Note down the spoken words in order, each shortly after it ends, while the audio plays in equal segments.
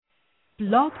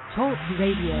Blog Talk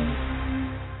Radio.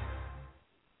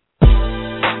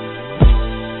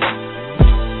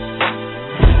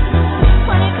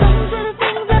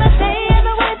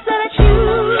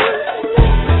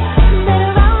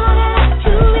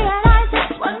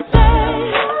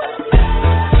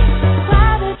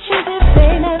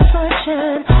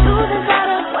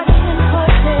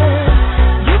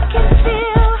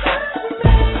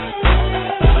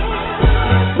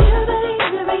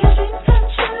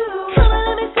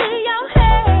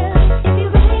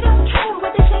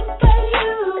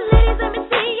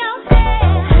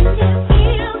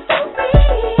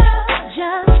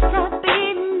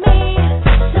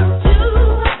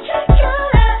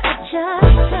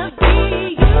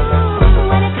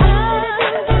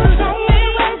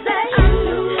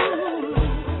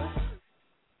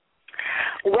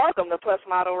 Welcome to PLUS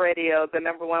Model Radio, the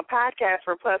number one podcast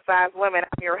for plus-size women.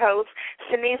 I'm your host,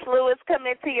 Shanice Lewis,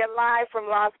 coming to you live from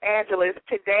Los Angeles.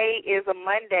 Today is a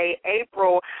Monday,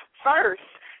 April 1st,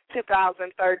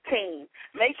 2013.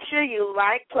 Make sure you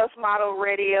like PLUS Model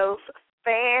Radio's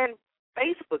fan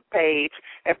Facebook page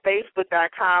at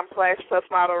facebook.com/PLUS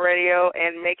Model Radio,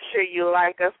 and make sure you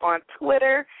like us on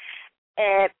Twitter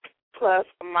at PLUS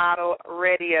Model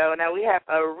Radio. Now, we have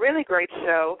a really great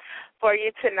show for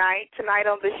you tonight. Tonight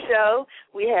on the show,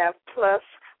 we have PLUS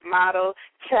Model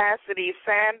Chasity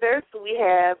Saunders. We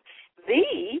have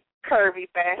the Curvy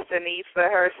Fashionista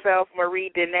herself,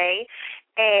 Denee,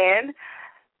 and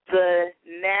the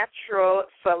Natural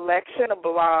Selection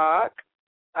blog,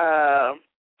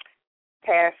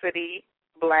 Cassidy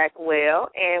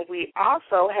Blackwell. And we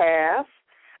also have,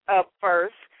 up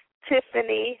first,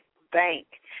 Tiffany Bank.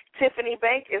 Tiffany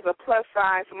Bank is a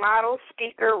plus-size model,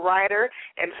 speaker, writer,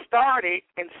 and starred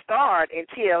in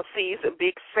TLC's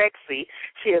Big Sexy.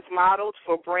 She has modeled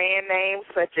for brand names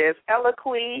such as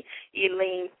Eloquy,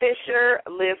 Eileen Fisher,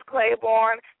 Liz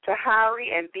Claiborne,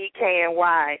 Tahari, and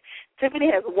DKNY.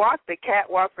 Tiffany has walked the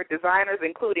catwalk for designers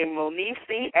including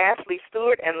Monisi, Ashley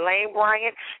Stewart, and Lane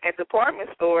Bryant, and department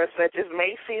stores such as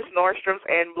Macy's, Nordstrom's,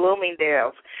 and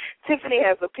Bloomingdale's. Tiffany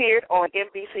has appeared on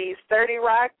NBC's 30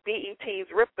 Rock, BET's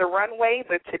Rip the Runway,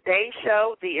 The Today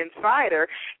Show, The Insider,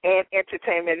 and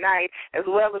Entertainment Night, as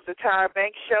well as The Tyra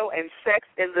Banks Show and Sex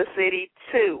in the City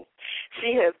 2.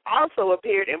 She has also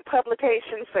appeared in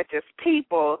publications such as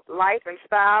People, Life and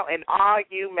Style, and All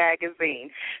You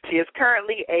magazine. She is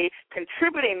currently a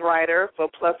contributing writer for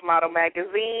PLUS Model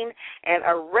magazine and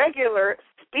a regular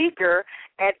speaker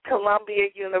at Columbia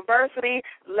University.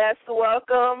 Let's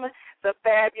welcome the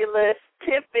fabulous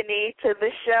Tiffany to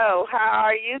the show. How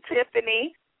are you,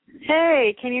 Tiffany?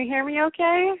 Hey, can you hear me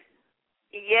okay?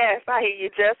 Yes, I hear you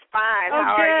just fine. Oh,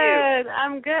 How good. are you?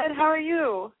 I'm good. How are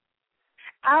you?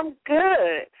 I'm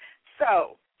good.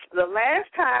 So, the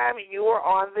last time you were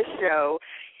on the show,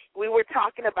 we were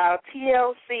talking about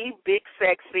TLC Big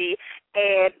Sexy,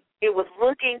 and it was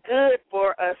looking good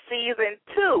for a season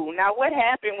 2. Now, what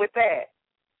happened with that?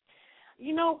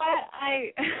 You know what?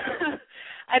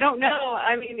 I don't know.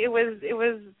 I mean, it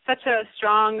was such a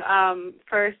strong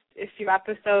first few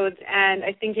episodes, and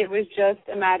I think it was just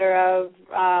a matter of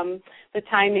the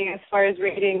timing as far as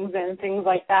ratings and things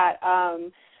like that.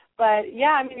 But,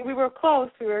 yeah, I mean, we were close.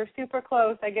 We were super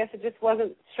close. I guess it just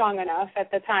wasn't strong enough at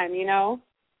the time, you know?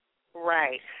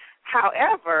 Right.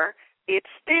 However, it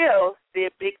still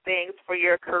did big things for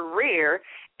your career,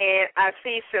 and I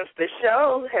see since the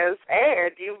show has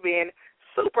aired, you've been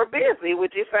super busy,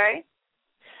 would you say?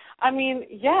 I mean,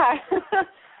 yeah.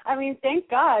 I mean, thank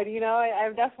God. You know,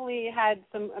 I've definitely had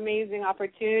some amazing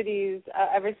opportunities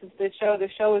ever since the show. The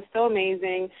show is so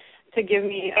amazing to give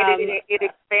me. It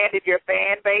expanded your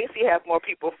fan base. You have more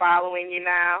people following you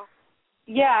now.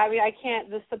 Yeah, I mean, I can't.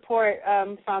 The support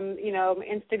from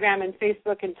Instagram and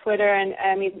Facebook and Twitter, and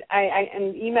I mean,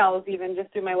 and emails even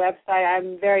just through my website.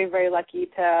 I'm very, very lucky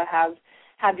to have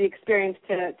had the experience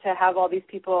to have all these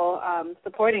people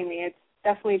supporting me. It's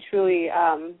definitely, truly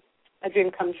a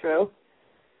dream come true.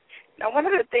 Now, one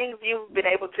of the things you've been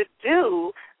able to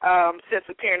do since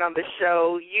appearing on the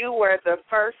show, you were the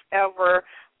first ever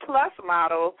PLUS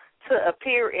model to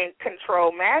appear in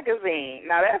Control magazine.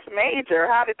 Now, that's major.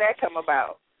 How did that come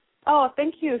about? Oh,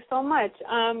 thank you so much.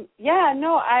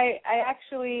 I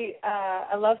actually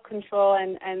I love Control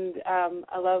and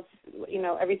I love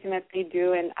everything that they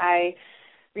do, and I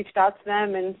reached out to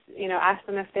them and asked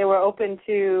them if they were open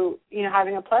to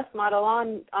having a PLUS model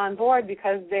on board,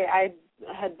 because I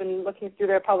had been looking through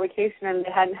their publication and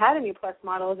they hadn't had any PLUS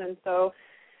models, and so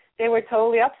they were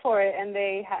totally up for it. And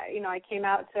I came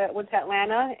out went to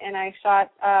Atlanta and I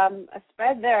shot a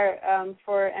spread there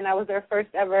and I was their first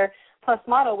ever PLUS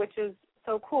model, which is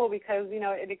so cool because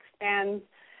it expands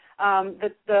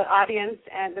the audience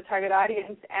and the target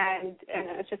audience, and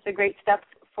it's just a great step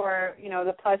for,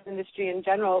 the plus industry in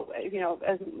general,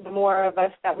 as the more of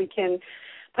us that we can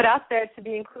put out there to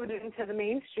be included into the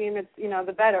mainstream, it's,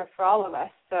 the better for all of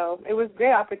us. So it was a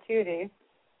great opportunity.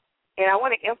 And I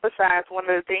want to emphasize one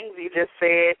of the things you just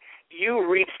said. You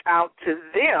reached out to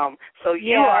them, so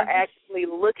you are actually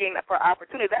looking for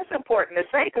opportunity. That's important to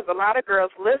say, because a lot of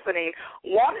girls listening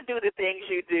want to do the things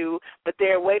you do, but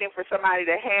they're waiting for somebody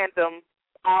to hand them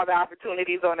all the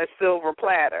opportunities on a silver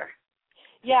platter.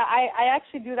 Yeah, I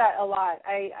actually do that a lot.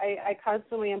 I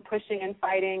constantly am pushing and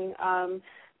fighting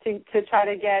to try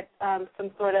to get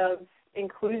some sort of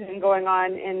inclusion going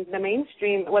on in the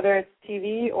mainstream, whether it's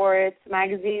TV or it's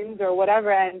magazines or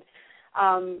whatever, and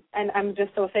I'm just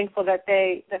so thankful that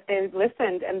they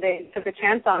listened and they took a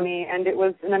chance on me, and it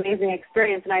was an amazing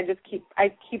experience, and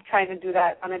I keep trying to do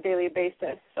that on a daily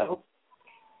basis. So.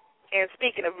 And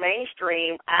speaking of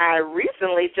mainstream, I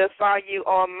recently just saw you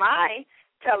on my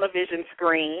television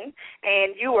screen,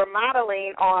 and you were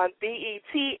modeling on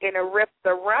BET in a Rip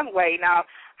the Runway. Now,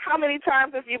 how many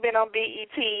times have you been on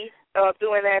BET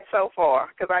doing that so far?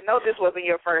 Because I know this wasn't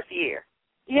your first year.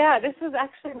 Yeah, this was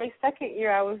actually my second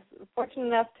year. I was fortunate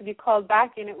enough to be called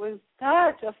back, and it was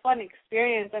such a fun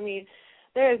experience. I mean,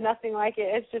 there is nothing like it.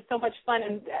 It's just so much fun,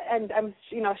 and I'm,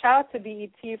 shout out to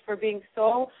BET for being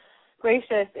so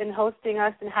gracious in hosting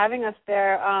us and having us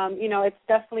there. It's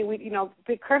definitely,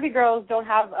 the curvy girls don't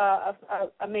have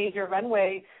a major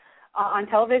runway on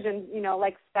television,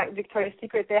 like Victoria's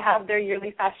Secret. They have their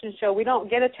yearly fashion show. We don't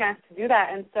get a chance to do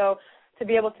that, and so to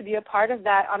be able to be a part of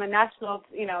that on a national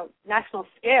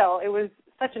scale, it was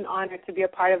such an honor to be a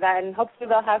part of that, and hopefully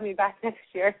they'll have me back next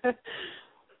year.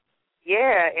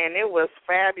 Yeah, and it was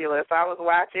fabulous. I was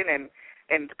watching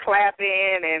and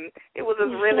clapping, and it was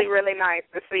just really, really nice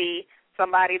to see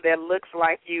somebody that looks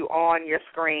like you on your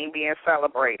screen being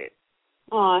celebrated.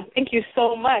 Oh, thank you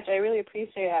so much. I really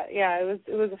appreciate it. Yeah,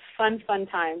 it was a fun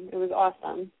time. It was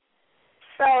awesome.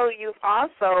 So you've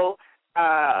also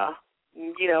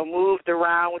moved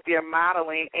around with your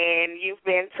modeling, and you've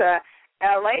been to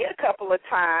L.A. a couple of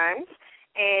times,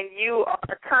 and you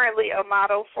are currently a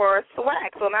model for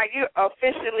Swag. So now you're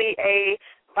officially a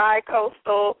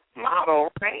bi-coastal model,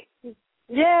 right?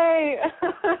 Yay!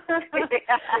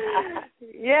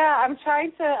 Yeah, I'm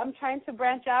trying to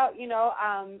branch out,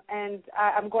 and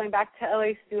I'm going back to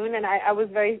LA soon, and I was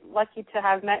very lucky to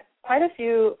have met quite a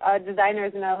few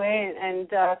designers in LA, and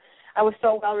I was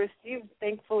so well received,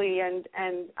 thankfully, and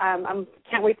I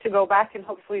can't wait to go back and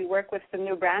hopefully work with some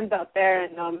new brands out there,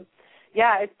 and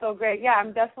yeah, it's so great. Yeah,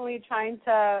 I'm definitely trying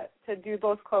to do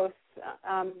both coasts,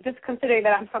 just considering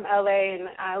that I'm from LA and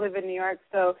I live in New York,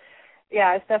 so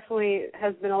yeah, it definitely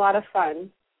has been a lot of fun.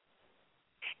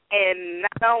 And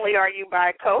not only are you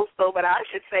bi-coastal, but I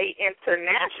should say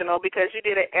international, because you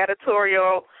did an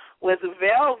editorial with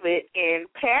Velvet in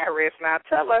Paris. Now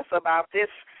tell us about this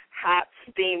hot,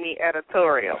 steamy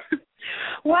editorial.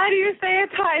 Why do you say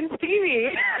it's hot and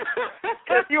steamy?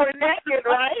 Because you were naked,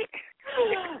 right?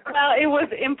 Well, it was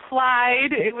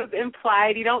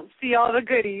implied. You don't see all the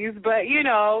goodies, but,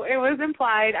 it was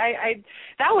implied.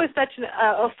 That was such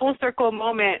a full circle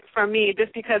moment for me,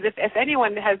 just because if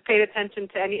anyone has paid attention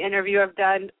to any interview I've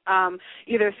done,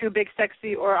 either through Big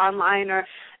Sexy or online, or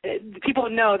people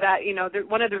know that,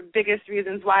 one of the biggest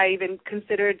reasons why I even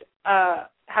considered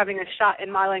having a shot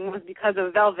in modeling was because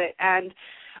of Velvet. And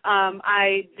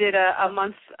I did a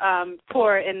month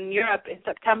tour in Europe in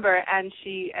September, and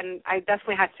I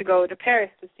definitely had to go to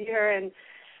Paris to see her, and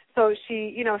so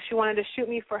she wanted to shoot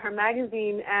me for her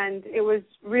magazine, and it was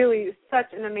really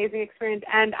such an amazing experience.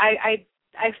 And I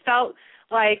felt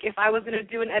like if I was going to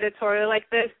do an editorial like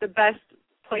this, the best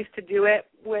place to do it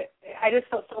I just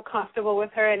felt so comfortable with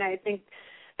her, and I think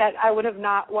that I would have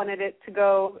not wanted it to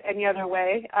go any other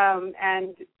way.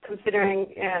 And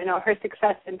considering her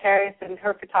success in Paris and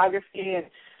her photography and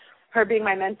her being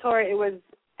my mentor, it was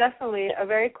definitely a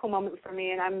very cool moment for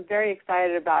me, and I'm very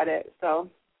excited about it. So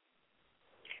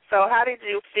how did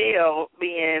you feel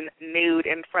being nude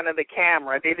in front of the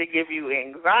camera? Did it give you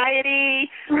anxiety?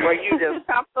 Were you just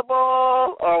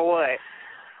comfortable, or what?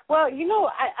 Well,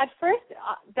 at first,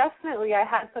 definitely I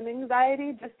had some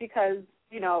anxiety, just because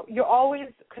you're always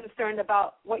concerned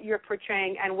about what you're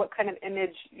portraying and what kind of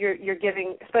image you're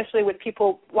giving, especially with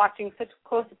people watching such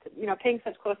close, paying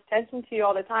such close attention to you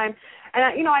all the time.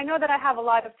 And I know that I have a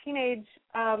lot of teenage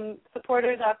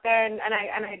supporters out there, and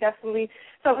I definitely,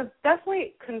 so I was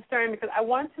definitely concerned, because I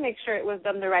wanted to make sure it was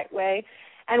done the right way.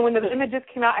 And when the images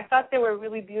came out, I thought they were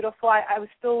really beautiful. I was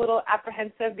still a little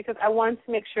apprehensive, because I wanted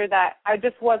to make sure that I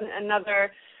just wasn't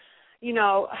another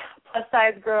plus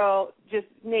size girl just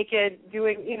naked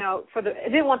doing, I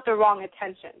didn't want the wrong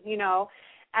attention,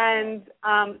 And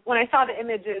when I saw the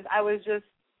images,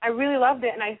 I really loved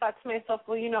it, and I thought to myself,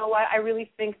 well, you know what? I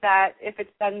really think that if it's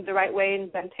done the right way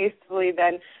and done tastefully,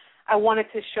 then I wanted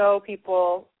to show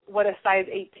people what a size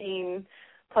 18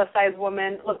 plus size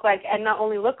woman look like, and not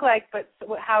only look like, but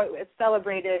how it's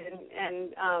celebrated,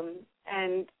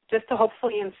 and just to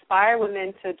hopefully inspire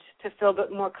women to feel a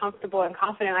bit more comfortable and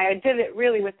confident. I did it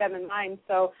really with them in mind,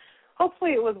 so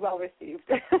hopefully it was well received.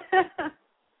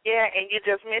 Yeah, and you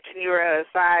just mentioned you were a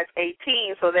size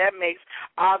 18, so that makes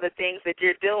all the things that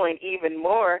you're doing even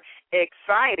more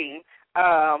exciting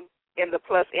in the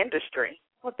plus industry.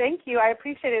 Well, thank you. I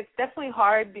appreciate it. It's definitely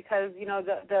hard because,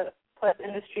 the plus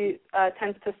industry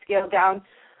tends to scale down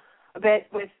a bit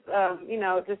with,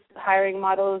 just hiring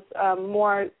models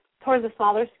more towards a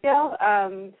smaller scale.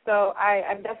 So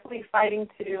I'm definitely fighting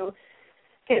to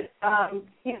get,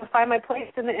 find my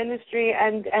place in the industry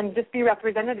and just be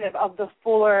representative of the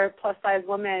fuller plus-size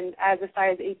woman as a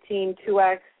size 18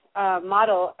 2X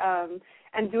model,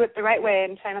 and do it the right way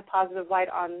and shine a positive light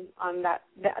on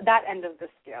that end of the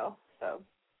scale. So.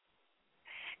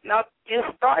 Now, you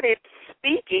started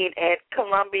speaking at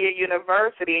Columbia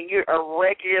University, and you're a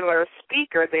regular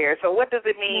speaker there. So what does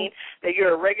it mean that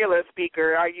you're a regular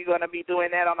speaker? Are you going to be doing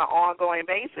that on an ongoing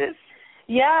basis?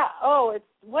 Yeah.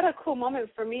 What a cool moment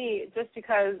for me, just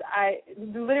because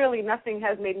literally nothing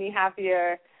has made me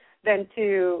happier than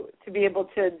to be able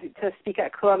to speak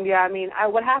at Columbia. I mean,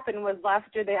 what happened was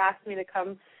last year they asked me to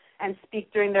come and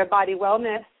speak during their body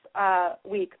wellness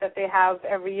week that they have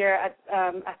every year at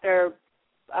their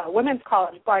women's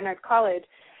college, Barnard College,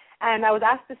 and I was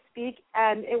asked to speak,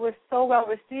 and it was so well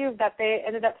received that they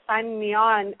ended up signing me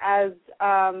on as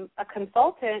a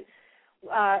consultant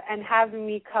and having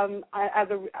me come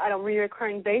on a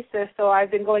recurring basis. So I've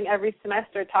been going every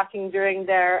semester talking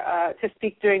to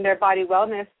speak during their body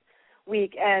wellness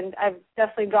week, and I've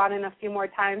definitely gone in a few more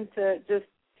times to just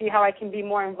see how I can be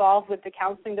more involved with the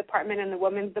counseling department and the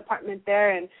women's department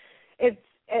there, and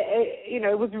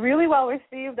it was really well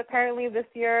received. Apparently this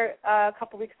year, a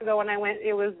couple weeks ago when I went,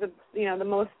 it was the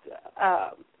most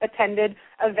attended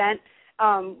event,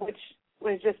 which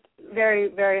was just very,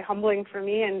 very humbling for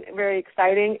me and very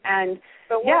exciting. And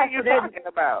so what are you talking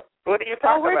about? What do you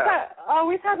talk about?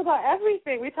 We talk about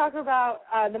everything. We talk about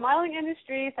the modeling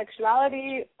industry,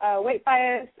 sexuality, weight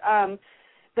bias,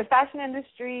 the fashion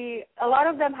industry. A lot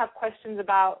of them have questions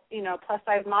about,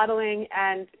 plus-size modeling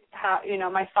and how,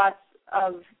 my thoughts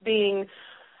of being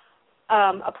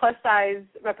a plus-size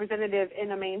representative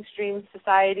in a mainstream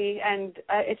society. And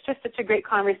it's just such a great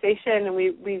conversation, and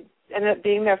we ended up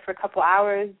being there for a couple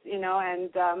hours,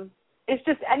 and it's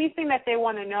just anything that they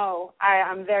want to know,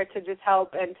 I'm there to just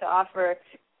help and to offer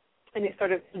any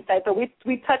sort of insight. But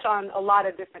we touch on a lot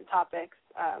of different topics,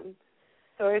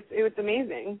 so it was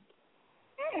amazing.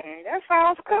 That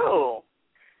sounds cool.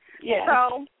 Yeah.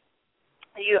 So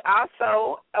you're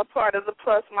also a part of the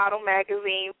PLUS Model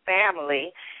Magazine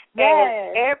family. Yes.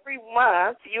 And every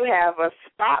month you have a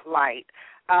spotlight.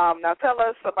 Now tell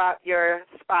us about your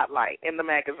spotlight in the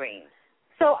magazine.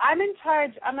 So I'm in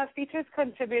charge. I'm a features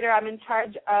contributor. I'm in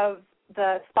charge of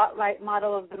the spotlight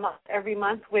model of the month every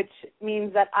month, which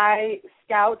means that I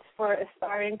scout for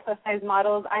aspiring plus-size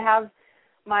models. I have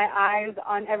my eyes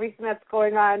on everything that's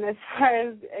going on as far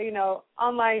as,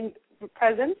 online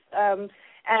presence,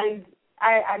 and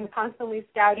I'm constantly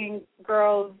scouting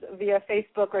girls via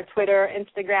Facebook or Twitter,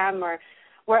 Instagram, or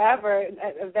wherever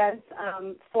at events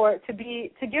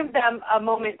to give them a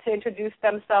moment to introduce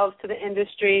themselves to the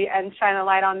industry and shine a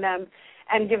light on them,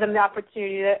 and give them the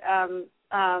opportunity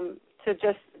to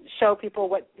just show people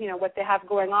what they have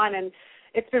going on. And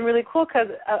it's been really cool because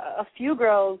a few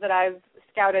girls that I've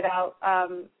scouted out,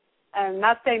 I'm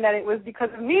not saying that it was because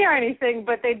of me or anything,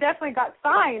 but they definitely got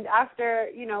signed after,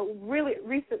 really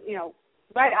recent,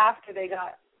 right after they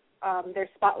got their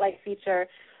spotlight feature.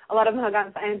 A lot of them have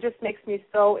gotten signed, and it just makes me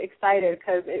so excited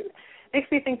because it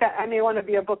makes me think that I may want to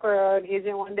be a booker or an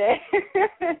agent one day.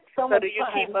 So do you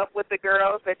fun. Keep up with the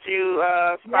girls that you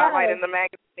spotlight in the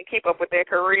magazine and keep up with their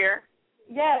career?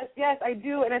 Yes, I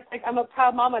do, and it's like I'm a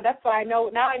proud mama. That's why I know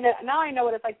now. I know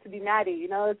what it's like to be Maddie.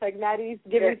 It's like Maddie's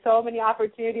given so many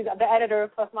opportunities. The editor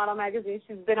of PLUS Model Magazine,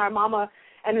 she's been our mama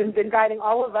and has been guiding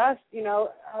all of us.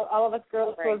 All of us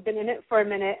girls who have been in it for a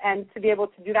minute, and to be able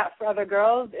to do that for other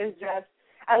girls is just.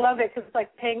 I love it because it's like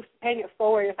paying it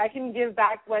forward. If I can give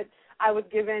back what I was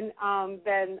given,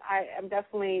 then I am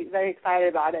definitely very excited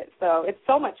about it. So it's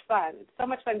so much fun. It's so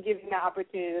much fun giving that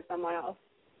opportunity to someone else.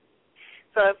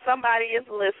 So if somebody is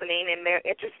listening and they're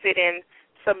interested in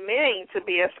submitting to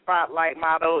be a spotlight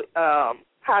model,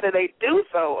 how do they do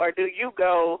so? Or do you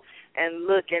go and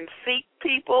look and seek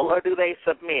people, or do they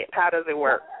submit? How does it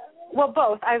work? Well,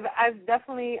 both. I've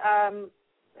definitely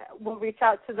will reach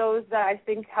out to those that I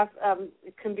think have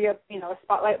can be a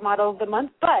spotlight model of the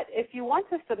month. But if you want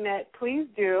to submit, please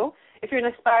do. If you're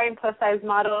an aspiring plus size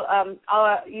model,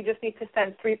 you just need to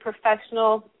send 3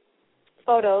 professional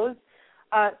photos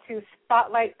to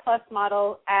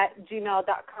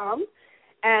spotlightplusmodel@gmail.com.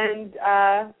 And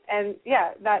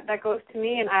yeah, that goes to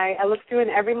me, and I look through, and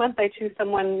every month I choose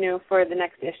someone new for the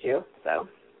next issue. So.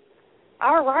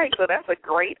 All right, so that's a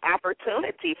great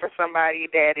opportunity for somebody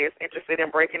that is interested in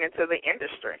breaking into the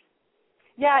industry.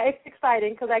 Yeah, it's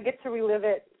exciting because I get to relive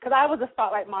it. Because I was a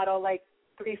spotlight model like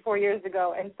 3-4 years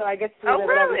ago, and so I get to relive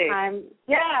it every time.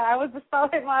 Yeah, I was a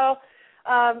spotlight model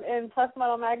in PLUS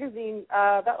Model magazine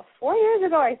about 4 years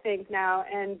ago, I think now,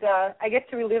 and I get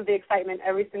to relive the excitement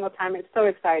every single time. It's so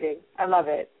exciting. I love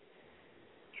it.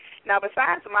 Now,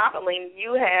 besides modeling,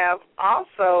 you have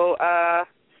also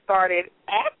started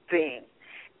acting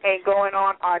and going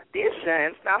on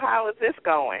auditions. Now, how is this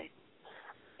going?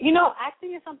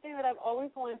 Acting is something that I've always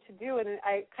wanted to do, and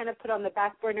I kind of put on the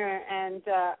back burner, and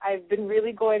I've been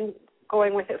really going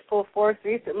with it full force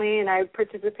recently, and I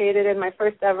participated in my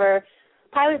first ever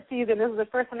pilot season. This was the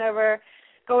first one ever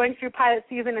going through pilot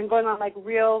season and going on, like,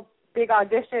 real big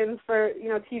auditions for,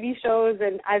 TV shows,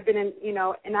 and I've been in,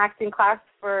 an acting class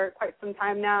for quite some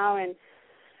time now, and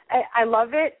I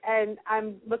love it, and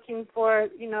I'm looking for,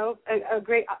 a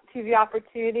great TV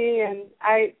opportunity, and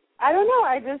I don't know,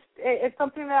 it's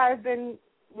something that I've been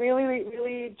really,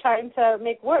 really trying to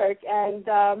make work, and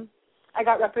I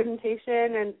got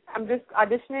representation, and I'm just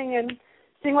auditioning and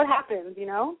seeing what happens,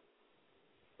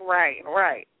 Right.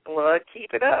 Well,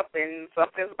 keep it up, and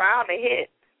something's bound to hit.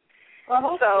 Well,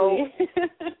 hopefully.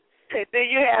 So, do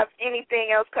you have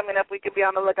anything else coming up we could be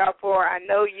on the lookout for? I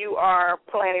know you are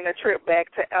planning a trip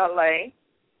back to L.A.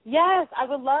 Yes, I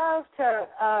would love to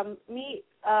meet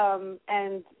and,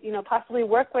 possibly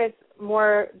work with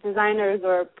more designers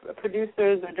or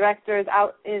producers or directors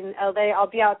out in L.A. I'll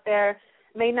be out there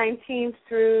May 19th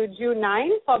through June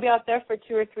 9th. So I'll be out there for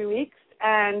 2 or 3 weeks,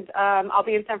 and I'll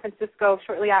be in San Francisco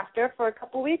shortly after for a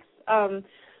couple weeks.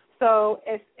 So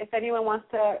if anyone wants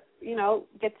to,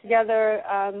 get together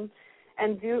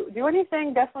and do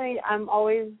anything, definitely I'm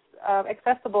always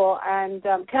accessible. And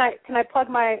can I plug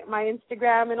my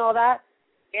Instagram and all that?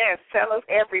 Yes, tell us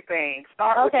everything.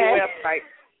 Start with your website.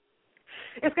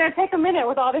 It's going to take a minute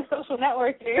with all this social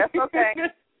networking. That's okay.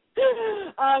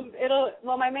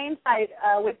 My main site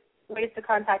with ways to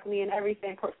contact me and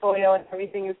everything, portfolio and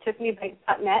everything, is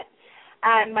tiffanybank.net.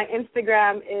 And my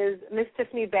Instagram is Miss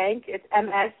Tiffany Bank. It's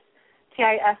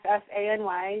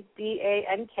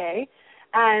MSTIFFANYBANK.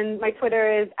 And my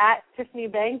Twitter is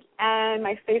 @TiffanyBank. And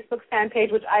my Facebook fan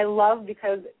page, which I love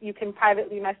because you can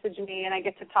privately message me and I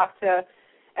get to talk to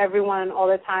everyone all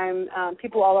the time,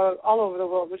 people all over the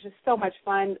world, which is so much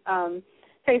fun.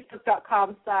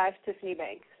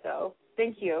 Facebook.com/TiffanyBank. So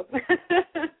thank you.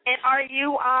 And are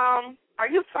you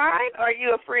signed or are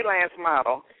you a freelance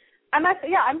model? I'm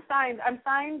signed. I'm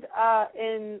signed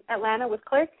in Atlanta with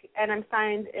Click, and I'm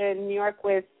signed in New York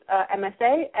with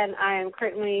MSA, and I am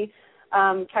currently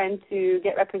trying to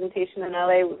get representation in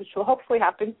LA, which will hopefully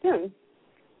happen soon.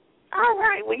 All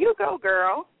right. Well, you go,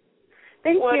 girl.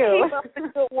 Thank you. Keep up the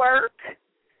good work.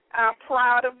 I'm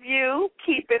proud of you.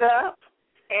 Keep it up.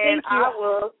 And thank you. I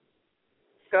will.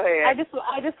 Go ahead. I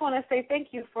just want to say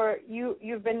thank you for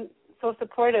you've been so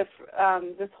supportive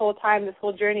this whole time, this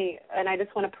whole journey, and I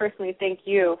just want to personally thank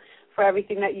you for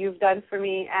everything that you've done for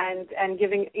me and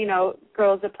giving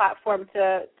girls a platform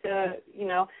to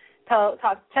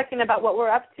check in about what we're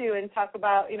up to and talk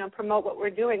about promote what we're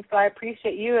doing. So I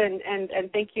appreciate you and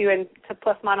thank you, and to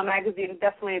PLUS Model magazine,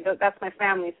 definitely that's my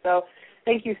family. So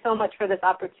thank you so much for this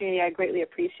opportunity. I greatly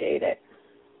appreciate it.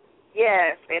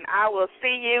 Yes, and I will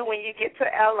see you when you get to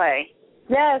LA.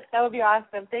 Yes, that would be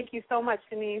awesome. Thank you so much,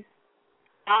 Denise.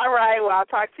 All right. Well, I'll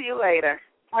talk to you later.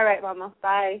 All right, Mama.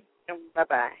 Bye.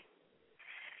 Bye-bye.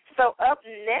 So up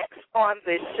next on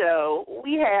the show,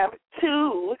 we have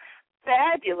two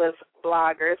fabulous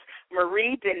bloggers,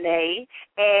 Denee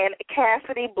and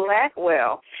Cassidy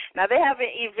Blackwell. Now, they have an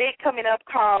event coming up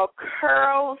called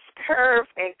Curls, Curves,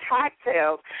 and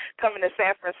Cocktails coming to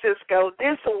San Francisco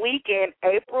this weekend,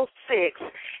 April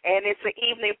 6th, and it's an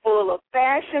evening full of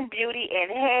fashion, beauty,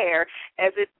 and hair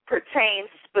as it pertains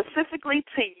specifically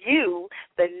to you,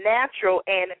 the natural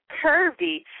and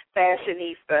curvy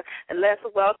fashionista. And let's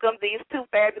welcome these two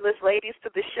fabulous ladies to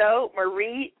the show,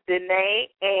 Denee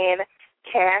and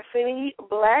Cassidy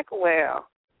Blackwell.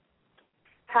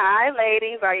 Hi,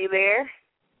 ladies. Are you there?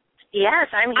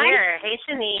 Yes, I'm here. Hey,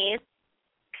 Chenese.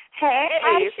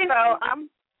 Hey. So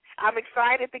I'm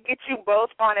excited to get you both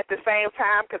on at the same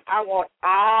time because I want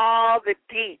all the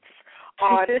deets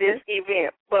on this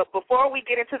event. But before we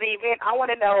get into the event, I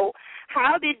want to know,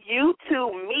 how did you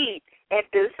two meet and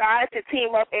decide to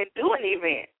team up and do an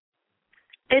event?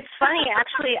 It's funny,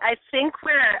 actually. I think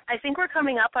we're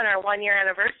coming up on our 1-year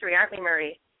anniversary, aren't we,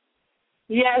 Marie?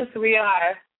 Yes, we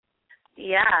are.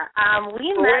 Yeah.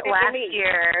 We met last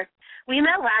year. We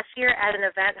met last year at an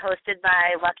event hosted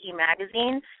by Lucky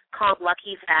Magazine called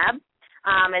Lucky Fab,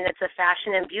 and it's a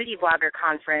fashion and beauty blogger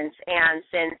conference. And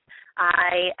since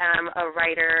I am a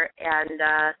writer and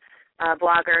a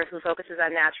blogger who focuses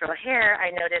on natural hair,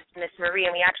 I noticed Miss Marie,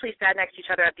 and we actually sat next to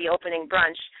each other at the opening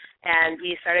brunch, and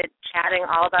we started chatting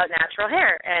all about natural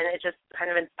hair, and it just kind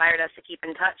of inspired us to keep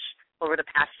in touch over the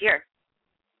past year.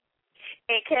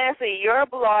 And Cassie, your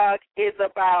blog is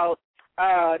about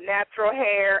natural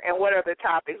hair, and what are the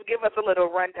topics? Give us a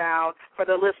little rundown for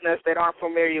the listeners that aren't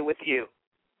familiar with you.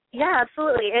 Yeah,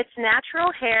 absolutely. It's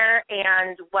natural hair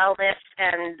and wellness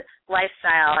and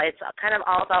lifestyle. It's kind of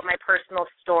all about my personal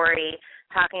story,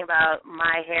 talking about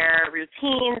my hair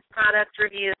routines, product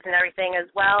reviews, and everything, as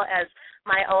well as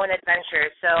my own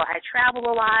adventures. So I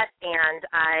travel a lot, and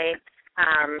I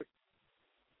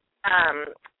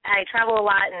travel a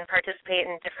lot and participate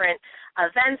in different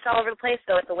events all over the place,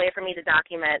 so it's a way for me to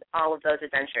document all of those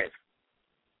adventures.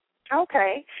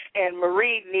 Okay. And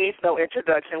Marie needs no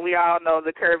introduction. We all know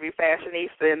the Curvy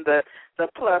Fashionista in the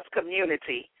PLUS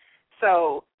community.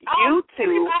 So you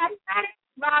two...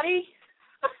 Everybody.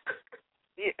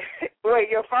 Wait,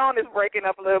 your phone is breaking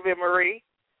up a little bit, Marie.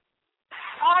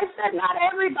 I said not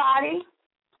everybody.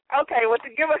 Okay, well,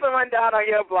 give us a rundown on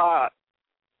your blog.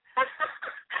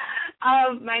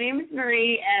 My name is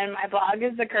Marie, and my blog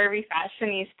is the Curvy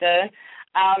Fashionista.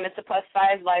 It's a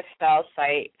 +size lifestyle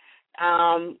site.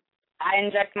 I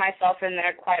inject myself in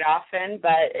there quite often,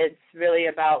 but it's really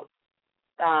about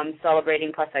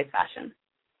celebrating +size fashion.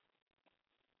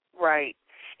 Right.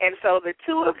 And so the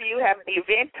two of you have an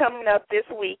event coming up this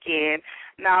weekend.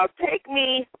 Now, take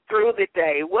me through the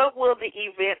day. What will the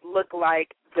event look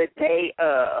like the day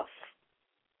of?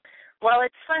 Well,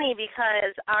 it's funny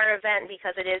because our event,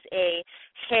 because it is a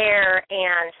hair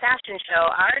and fashion show,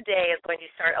 our day is going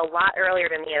to start a lot earlier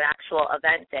than the actual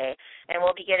event day, and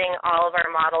we'll be getting all of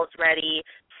our models ready,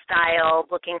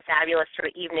 styled, looking fabulous for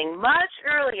the evening much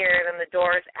earlier than the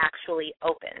doors actually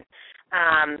open.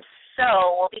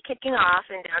 So we'll be kicking off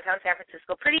in downtown San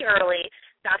Francisco pretty early,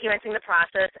 documenting the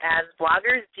process as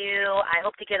bloggers do. I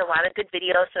hope to get a lot of good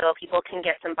videos so people can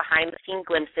get some behind-the-scenes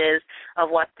glimpses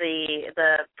of what the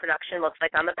production looks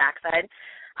like on the backside.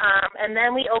 And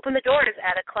then we open the doors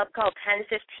at a club called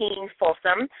 1015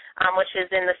 Folsom, which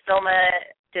is in the Soma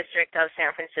district of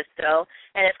San Francisco,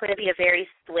 and it's going to be a very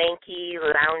swanky,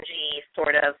 loungy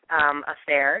sort of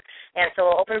affair. And so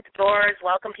we'll open the doors,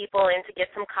 welcome people in to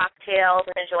get some cocktails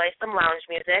and enjoy some lounge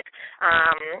music,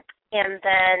 and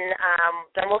then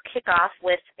we'll kick off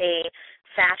with a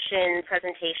fashion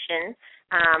presentation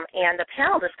and a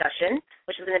panel discussion,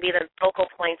 which is going to be the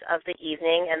focal point of the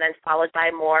evening, and then followed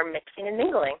by more mixing and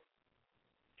mingling.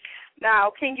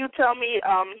 Now, can you tell me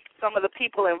some of the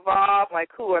people involved, like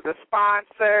who are the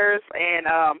sponsors, and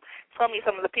tell me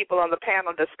some of the people on the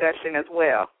panel discussion as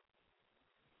well?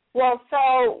 Well,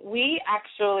 so we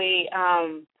actually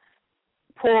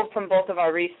pulled from both of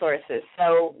our resources.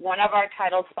 So one of our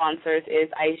title sponsors is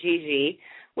IGG,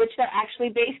 which are actually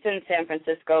based in San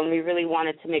Francisco, and we really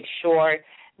wanted to make sure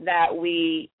that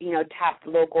we, tapped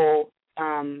local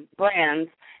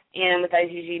brands. And with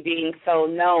IGG being so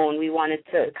known, we wanted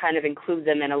to kind of include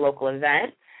them in a local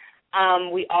event.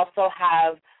 We also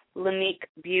have Lamique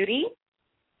Beauty.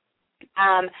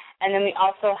 And then we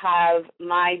also have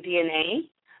My DNA,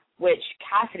 which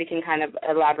Cassidy can kind of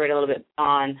elaborate a little bit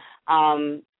on.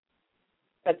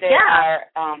 But they are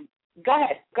go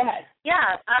ahead.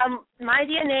 Yeah, My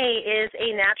DNA is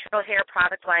a natural hair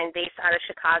product line based out of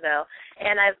Chicago,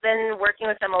 and I've been working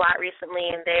with them a lot recently,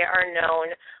 and they are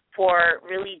known for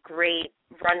really great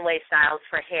runway styles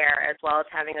for hair, as well as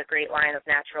having a great line of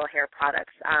natural hair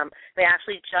products. They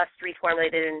actually just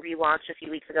reformulated and relaunched a few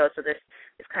weeks ago, so this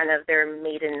is kind of their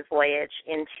maiden voyage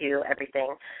into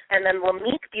everything. And then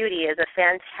Lamique Beauty is a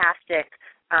fantastic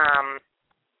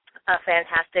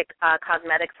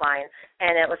cosmetics line,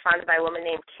 and it was founded by a woman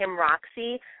named Kim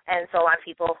Roxy, and so a lot of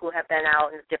people who have been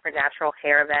out in different natural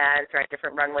hair events or at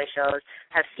different runway shows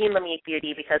have seen Lamique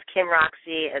Beauty because Kim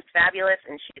Roxy is fabulous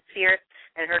and she's fierce,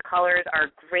 and her colors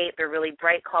are great. They're really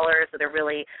bright colors. So they're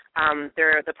really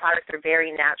the products are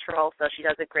very natural. So she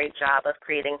does a great job of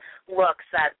creating looks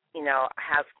that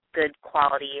have good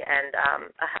quality and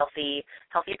a healthy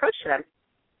approach to them.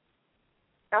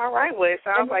 All right. Well, it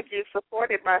sounds like you're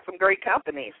supported by some great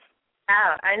companies.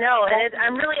 Yeah, I know, and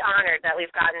I'm really honored that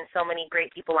we've gotten so many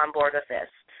great people on board with this,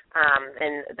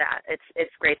 and that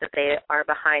it's great that they are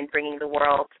behind bringing the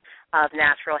world of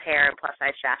natural hair and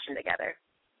plus-size fashion together.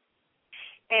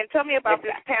 And tell me about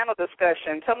this panel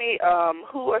discussion. Tell me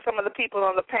who are some of the people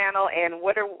on the panel, and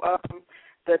what are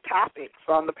the topics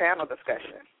on the panel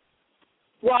discussion?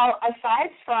 Well,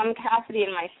 aside from Cassidy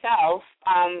and myself,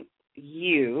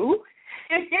 you.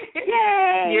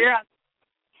 Yay! You're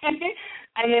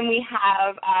and then we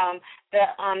have the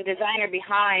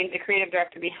the creative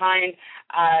director behind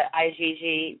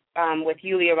IGG with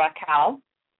Yulia Raquel.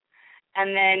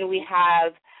 And then we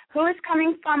have, who is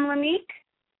coming from Lamique?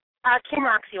 Kim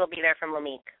Roxy will be there from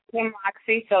Lamique. Kim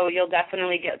Roxy, so you'll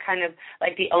definitely get kind of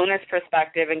like the owner's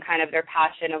perspective and kind of their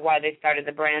passion of why they started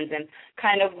the brands and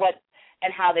kind of what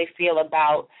and how they feel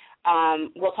about.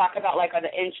 We'll talk about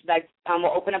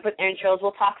we'll open up with intros.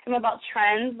 We'll talk to them about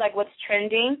trends, like what's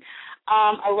trending,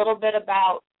 a little bit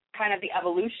about kind of the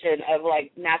evolution of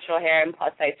like natural hair and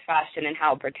plus size fashion and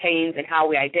how it pertains and how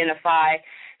we identify.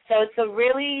 So it's a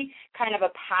really kind of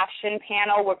a passion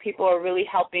panel where people are really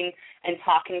helping and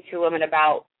talking to women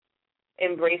about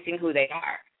embracing who they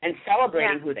are and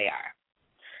celebrating who they are.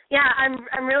 Yeah,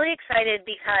 I'm really excited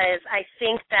because I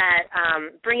think that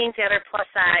bringing together plus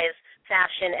size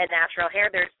fashion and natural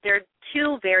hair, they're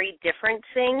two very different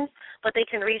things, but they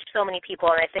can reach so many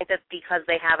people, and I think that's because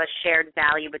they have a shared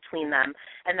value between them,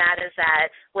 and that is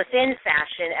that within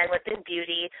fashion and within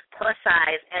beauty, plus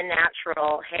size and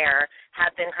natural hair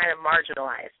have been kind of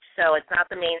marginalized. So it's not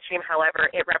the mainstream.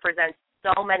 However, it represents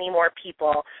so many more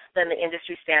people than the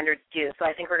industry standards do. So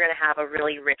I think we're going to have a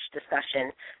really rich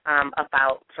discussion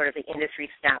about sort of the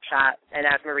industry snapshot, and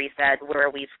as Marie said,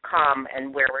 where we've come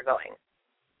and where we're going.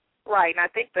 Right, and I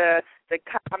think the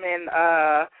common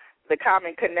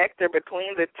connector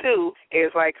between the two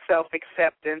is like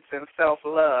self-acceptance and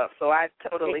self-love. So I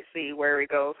totally see where it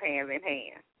goes hand in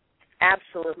hand.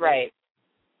 Absolutely. Right.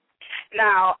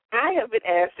 Now, I have been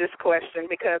asked this question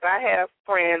because I have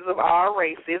friends of all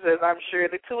races, as I'm sure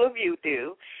the two of you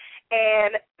do,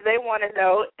 and they want to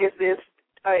know, is this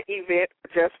event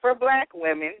just for black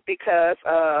women because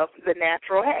of the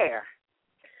natural hair?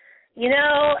 You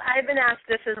know, I've been asked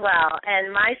this as well,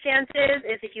 and my stance is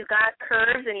if you've got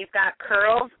curves and you've got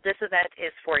curls, this event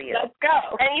is for you. Let's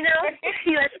go. And,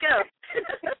 let's go.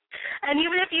 And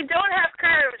even if you don't have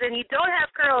curves and you don't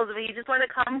have curls, but you just want to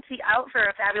come out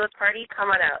for a fabulous party, come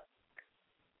on out.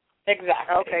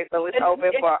 Exactly. Okay, so it's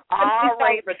open for all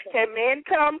races. Can men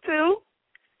come too?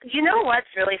 You know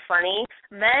what's really funny?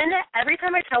 Men, every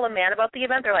time I tell a man about the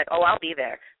event, they're like, oh, I'll be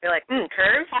there. They're like,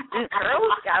 curves?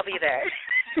 Curls? I'll be there.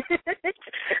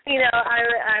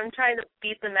 I'm trying to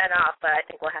beat the men off, but I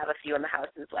think we'll have a few in the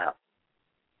house as well.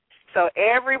 So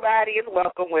everybody is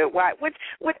welcome with white, which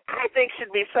I think should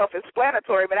be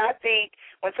self-explanatory, but I think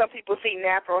when some people see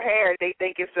natural hair, they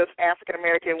think it's just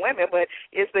African-American women, but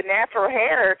it's the natural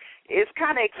hair is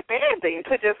kind of expanding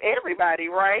to just everybody,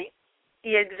 right?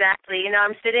 Yeah, exactly.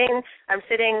 I'm sitting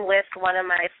with one of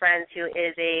my friends who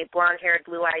is a blonde-haired,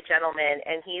 blue-eyed gentleman,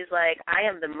 and he's like, I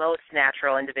am the most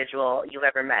natural individual you've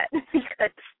ever met because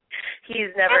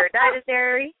he's never dyed his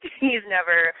hair. He's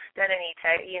never done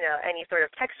any sort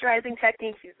of texturizing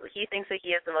techniques. He thinks that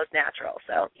he is the most natural.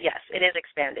 So, yes, it is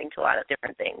expanding to a lot of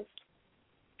different things.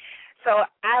 So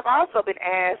I've also been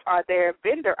asked, are there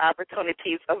vendor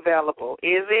opportunities available?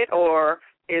 Is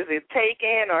it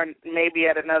taken or maybe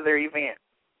at another event?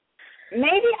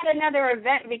 Maybe at another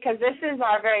event because this is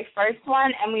our very first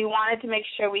one and we wanted to make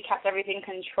sure we kept everything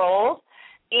controlled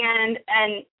and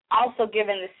also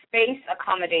given the space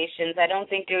accommodations, I don't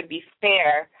think it would be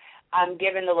fair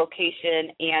given the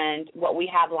location and what we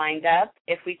have lined up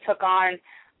if we took on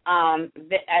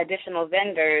additional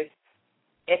vendors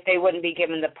if they wouldn't be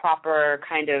given the proper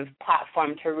kind of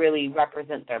platform to really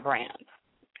represent their brand.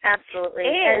 Absolutely.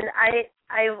 And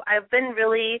I've been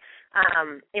really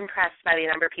impressed by the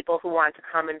number of people who want to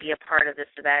come and be a part of this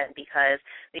event because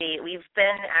we've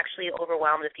been actually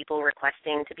overwhelmed with people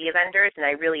requesting to be vendors, and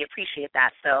I really appreciate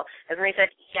that. So as Marie said,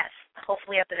 yes,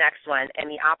 hopefully at the next one. And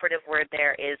the operative word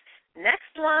there is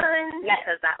next one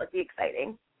because that would be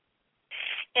exciting.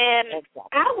 And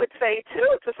I would say, too,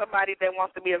 to somebody that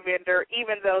wants to be a vendor,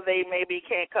 even though they maybe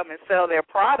can't come and sell their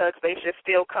products, they should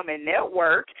still come and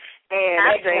network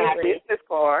and exchange business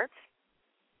cards.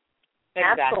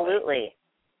 Exactly. Absolutely.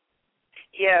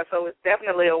 Yeah, so it's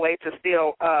definitely a way to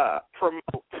still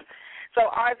promote. So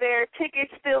are there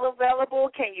tickets still available?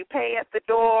 Can you pay at the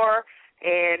door?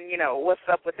 And, what's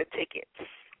up with the tickets?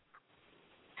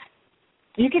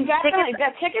 You can definitely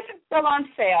get tickets are still on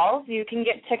sale. You can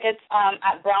get tickets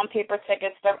at Brown Paper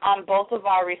Tickets. They're on both of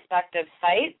our respective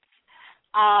sites.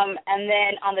 And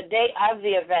then on the day of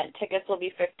the event, tickets will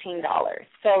be $15.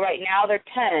 So right now they're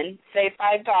 $10, say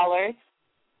 $5,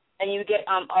 and you get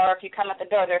or if you come at the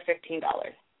door, they're $15.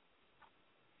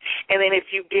 And then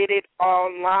if you get it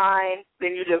online,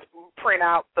 then you just print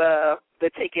out the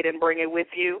ticket and bring it with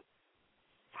you?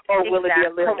 Or will it be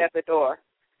a list at the door?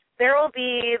 There will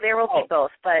be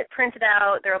both, but printed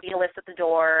out, there will be a list at the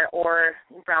door, or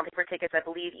Brown Paper Tickets, I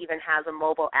believe, even has a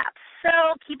mobile app. So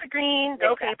keep it green,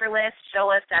 go paperless, show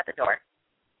us at the door.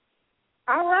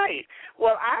 All right.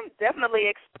 Well, I'm definitely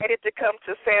excited to come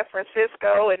to San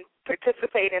Francisco and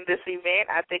participate in this event.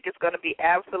 I think it's going to be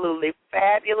absolutely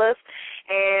fabulous.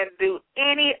 And do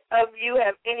any of you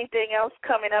have anything else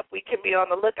coming up we can be on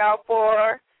the lookout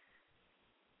for?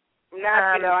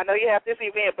 I know you have this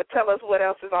event, but tell us what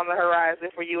else is on the horizon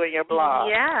for you and your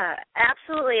blog. Yeah,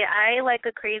 absolutely. I, like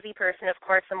a crazy person, of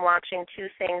course, am launching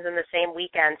two things in the same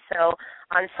weekend. So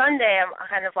on Sunday, I'm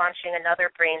kind of launching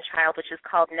another brainchild, which is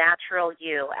called Natural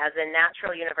U, as in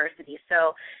Natural University.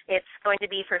 So it's going to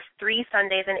be for 3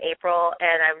 Sundays in April,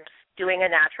 and I'm doing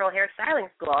a natural hair styling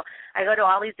school. I go to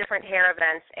all these different hair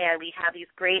events, and we have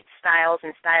these great styles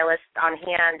and stylists on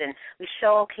hand, and we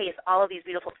showcase all of these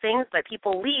beautiful things, but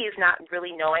people leave not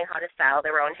really knowing how to style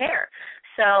their own hair.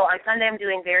 So on Sunday, I'm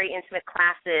doing very intimate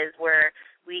classes where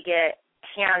we get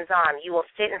hands-on. You will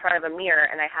sit in front of a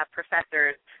mirror, and I have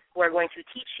professors who are going to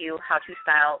teach you how to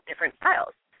style different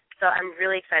styles. So I'm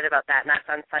really excited about that, and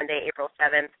that's on Sunday, April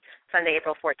 7th, Sunday,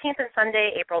 April 14th, and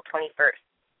Sunday, April 21st.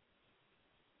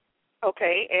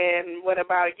 Okay, and what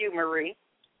about you, Marie?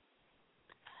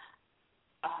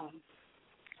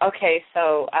 Okay,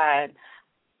 so I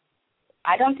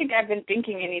don't think I've been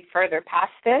thinking any further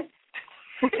past this.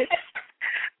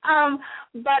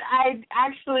 But I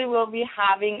actually will be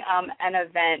having an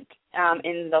event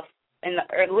in the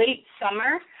late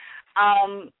summer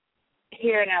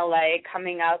here in LA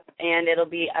coming up, and it'll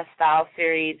be a style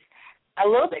series a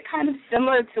little bit kind of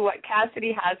similar to what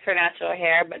Cassidy has for natural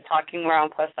hair, but talking more on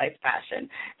plus-size fashion.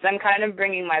 So I'm kind of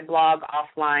bringing my blog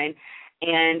offline,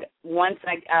 and once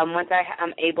I am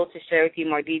able to share with you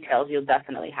more details, you'll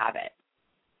definitely have it.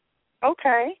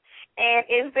 Okay. And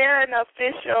is there an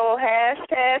official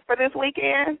hashtag for this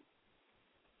weekend?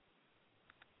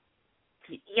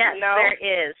 Yes, there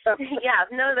is.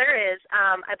 There is.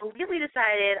 I believe we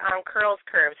decided on Curls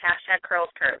Curves, hashtag Curls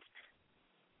Curves.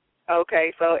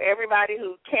 Okay, so everybody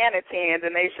who can attend,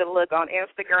 and they should look on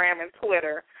Instagram and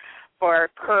Twitter for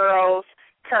Curls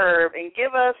Curve, and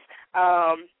give us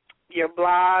your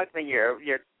blogs and your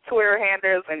Twitter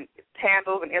handles and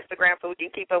Instagram so we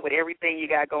can keep up with everything you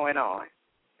got going on.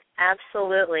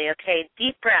 Absolutely. Okay,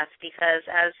 deep breath, because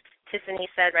as Tiffany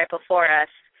said right before us,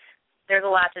 there's a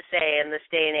lot to say in this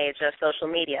day and age of social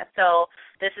media. So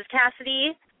this is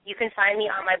Cassidy. You can find me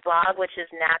on my blog, which is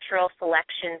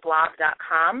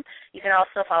naturalselectionblog.com. You can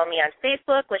also follow me on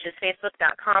Facebook, which is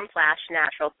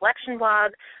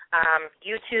facebook.com/naturalselectionblog.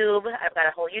 YouTube, I've got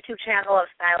a whole YouTube channel of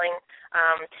styling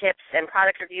tips and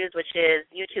product reviews, which is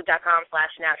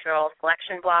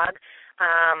youtube.com/naturalselectionblog.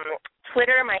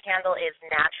 Twitter, my handle is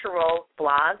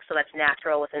naturalblog, so that's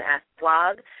natural with an S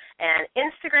blog. And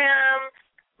Instagram,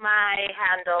 my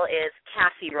handle is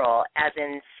Cassiroll, as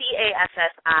in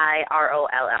CASSIROLL,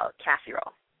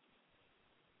 Cassiroll.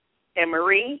 And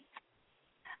Marie?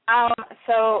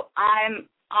 So I'm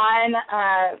on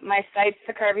my site's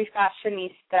the Curvy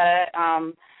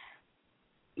Fashionista.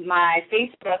 My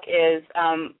Facebook is,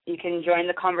 you can join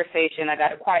the conversation. I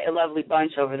got quite a lovely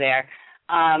bunch over there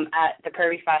at the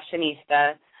Curvy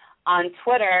Fashionista. On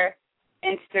Twitter,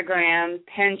 Instagram,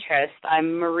 Pinterest,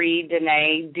 I'm Marie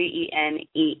Denee,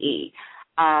 Denee.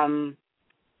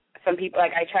 Some people,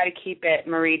 I try to keep it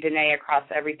Marie Denee across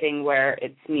everything where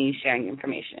it's me sharing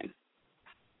information.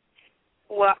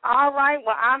 Well, all right.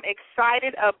 Well, I'm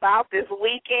excited about this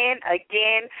weekend.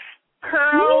 Again,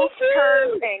 Curls,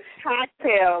 Curves, and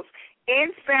Cocktails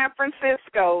in San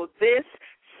Francisco this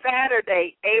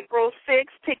Saturday, April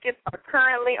 6th. Tickets are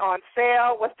currently on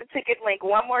sale. What's the ticket link?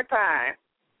 One more time.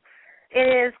 It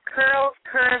is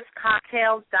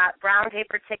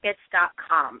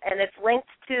curlscurvescocktails.brownpapertickets.com, and it's linked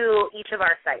to each of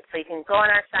our sites. So you can go on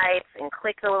our sites and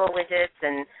click the little widgets,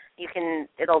 and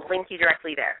it'll link you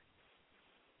directly there.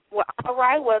 Well, all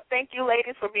right. Well, thank you,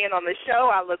 ladies, for being on the show.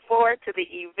 I look forward to the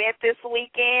event this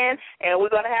weekend, and we're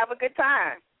going to have a good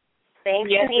time. Thanks,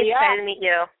 Denise. Excited to meet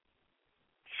you.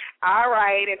 All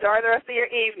right. Enjoy the rest of your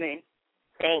evening.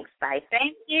 Thanks. Bye.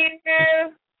 Thank you.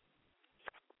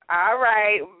 All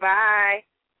right. Bye.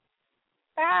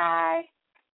 Bye.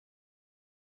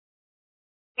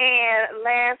 And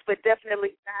last but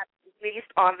definitely not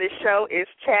least on this show is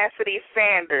Chasity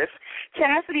Saunders.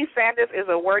 Chasity Saunders is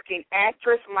a working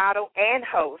actress, model, and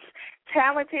host.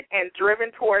 Talented and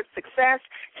driven towards success,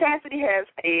 Chasity has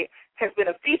been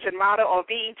a featured model on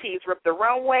BET's Rip the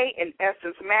Runway and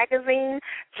Essence Magazine,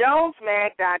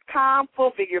 JonesMag.com,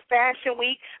 Full Figure Fashion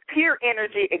Week, Pure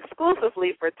Energy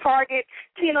exclusively for Target,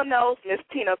 Tina Knows Miss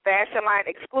Tina Fashion Line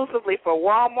exclusively for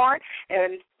Walmart,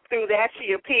 and through that,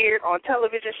 she appeared on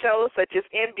television shows such as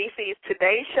NBC's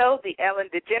Today Show, The Ellen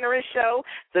DeGeneres Show,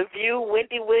 The View,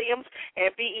 Wendy Williams,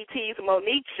 and BET's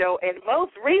Monique Show. And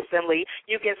most recently,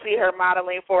 you can see her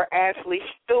modeling for Ashley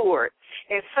Stewart.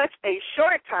 In such a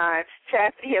short time,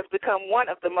 Chasity has become one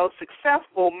of the most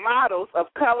successful models of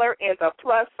color in the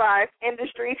plus-size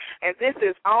industry, and this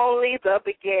is only the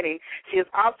beginning. She is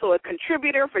also a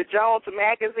contributor for Jones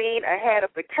Magazine, ahead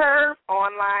of the Curve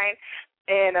online,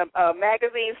 and a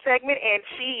magazine segment, and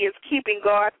she is keeping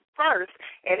God first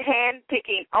and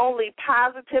handpicking only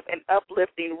positive and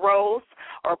uplifting roles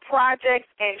or projects,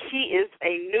 and she is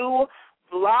a new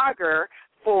vlogger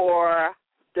for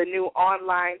the new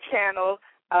online channel,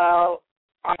 All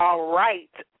Right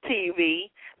TV.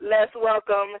 Let's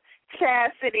welcome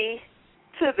Chasity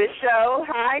to the show.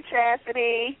 Hi,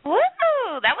 Chasity.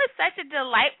 Woo! That was such a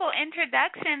delightful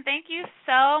introduction. Thank you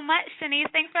so much,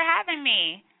 Chenese. Thanks for having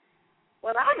me.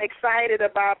 Well, I'm excited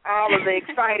about all of the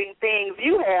exciting things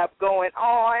you have going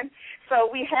on, so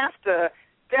we have to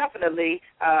definitely,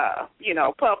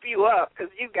 pump you up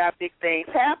because you got big things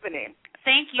happening.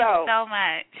 Thank you so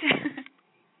much.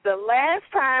 The last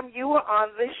time you were on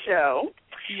the show,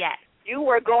 yes, you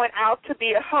were going out to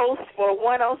be a host for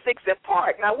 106 in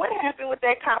Park. Now, what happened with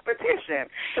that competition?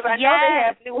 Because I know they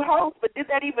have new hosts, but did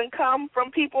that even come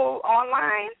from people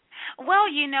online? Well,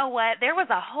 you know what? There was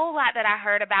a whole lot that I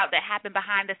heard about that happened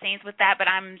behind the scenes with that, but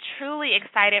I'm truly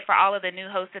excited for all of the new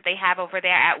hosts that they have over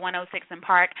there at 106 in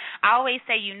Park. I always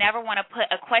say you never want to put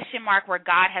a question mark where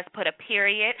God has put a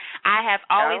period. I have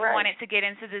always wanted to get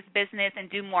into this business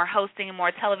and do more hosting and more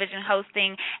television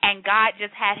hosting, and God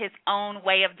just had his own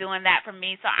way of doing that for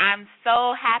me. So I'm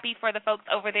so happy for the folks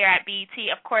over there at BET.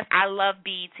 Of course, I love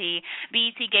BET.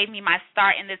 BET gave me my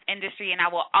start in this industry, and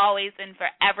I will always and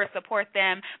forever support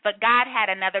them. But God had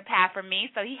another path for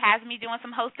me, so he has me doing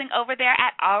some hosting over there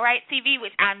at All Right TV,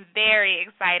 which I'm very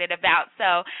excited about.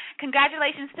 So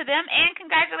congratulations to them, and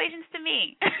congratulations to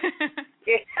me.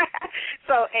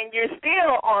 So, and you're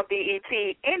still on BET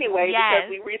anyway, because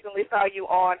we recently saw you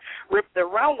on Rip the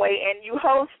Runway, and you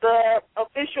host the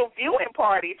official viewing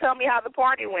party. Tell me how the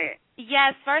party went.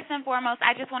 Yes, first and foremost,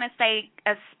 I just want to say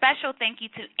a special thank you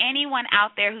to anyone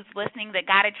out there who's listening that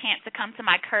got a chance to come to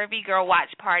my Curvy Girl Watch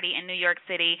Party in New York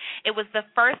City. It was the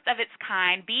first of its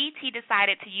kind. BET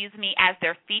decided to use me as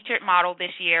their featured model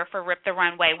this year for Rip the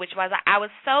Runway, which I was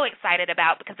so excited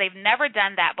about because they've never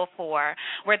done that before,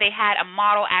 where they had a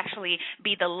model actually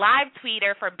be the live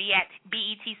tweeter for BET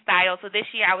Style. So this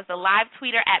year I was the live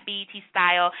tweeter at BET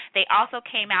Style. They also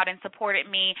came out and supported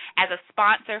me as a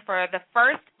sponsor for the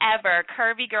first ever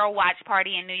Curvy Girl Watch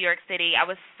Party in New York City. I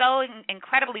was so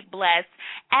incredibly blessed.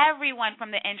 Everyone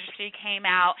from the industry came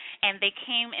out, and they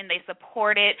came and they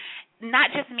supported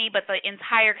not just me, but the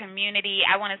entire community.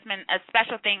 I want to send a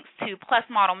special thanks to PLUS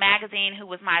Model Magazine, who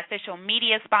was my official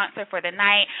media sponsor for the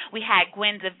night. We had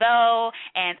Gwen DeVoe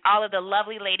and all of the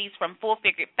lovely ladies from Full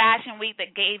Figure Fashion Week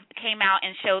that came out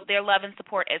and showed their love and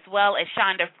support, as well as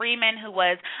Shonda Freeman, who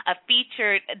was a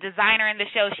featured designer in the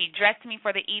show. She dressed me for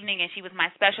the evening, and she was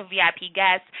my special VIP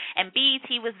guest. And BET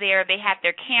was there. They had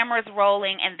their cameras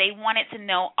rolling, and they wanted to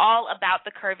know all about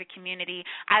the curvy community.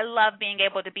 I love being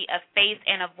able to be a face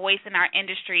and a voice in our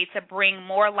industry to bring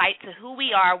more light to who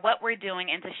we are, what we're doing,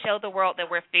 and to show the world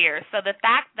that we're fierce. So the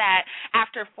fact that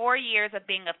after 4 years of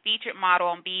being a featured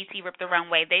model on BET Rip the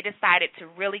Runway, they decided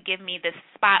to really give me this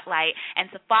spotlight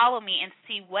and to follow me and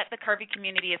see what the curvy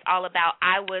community is all about,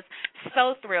 I was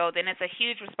so thrilled, and it's a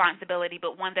huge responsibility,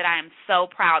 but one that I am so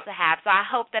proud to have. So I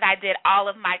hope that I did all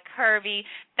of my curvy,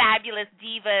 fabulous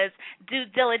divas due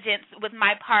diligence with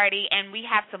my party, and we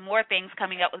have some more things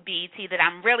coming up with BET that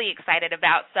I'm really excited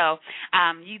about. So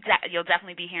you'll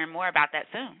definitely be hearing more about that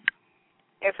soon.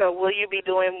 And so will you be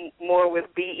doing more with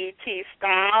BET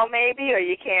style maybe, or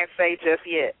you can't say just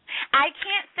yet? I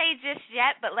can't say just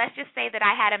yet, but let's just say that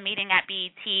I had a meeting at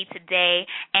BET today,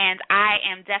 and I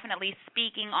am definitely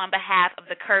speaking on behalf of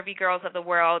the curvy girls of the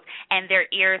world, and their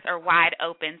ears are wide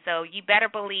open. So you better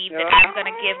believe that I'm going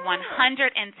to give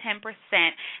 110%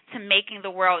 to making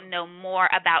the world know more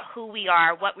about who we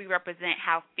are, what we represent,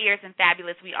 how fierce and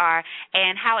fabulous we are,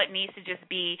 and how it needs to just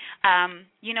be,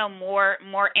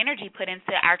 more energy put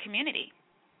into our community.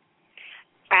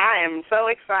 I am so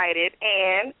excited,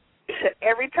 and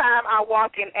every time I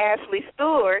walk in Ashley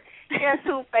Stewart, guess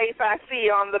whose face I see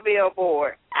on the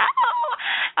billboard?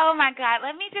 Oh, my God.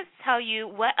 Let me just tell you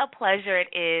what a pleasure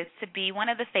it is to be one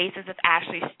of the faces of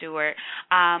Ashley Stewart.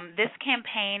 This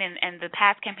campaign and the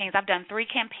past campaigns, I've done 3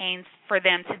 campaigns for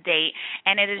them to date,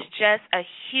 and it is just a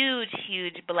huge,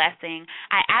 huge blessing.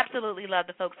 I absolutely love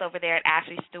the folks over there at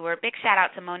Ashley Stewart. Big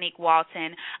shout-out to Monique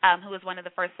Walton, who was one of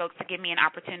the first folks to give me an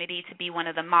opportunity to be one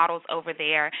of the models over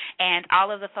there. And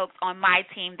all of the folks on my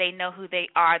team, they know who they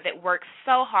are, that work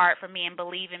so hard for me and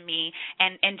believe in me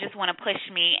and just want to push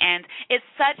me. And it's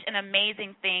such an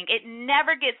amazing thing. It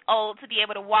never gets old to be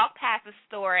able to walk past a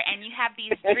store and you have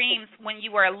these dreams when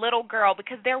you were a little girl,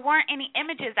 because there weren't any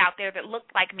images out there that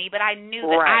looked like me, but I knew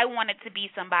that I wanted to be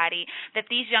somebody that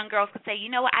these young girls could say, you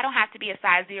know what, I don't have to be a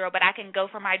size 0, but I can go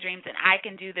for my dreams and I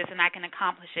can do this and I can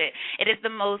accomplish it. It is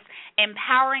the most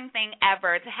empowering thing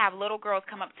ever to have little girls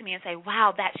come up to me and say,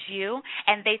 wow, that's you,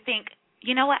 and they think,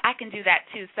 you know what, I can do that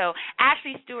too. So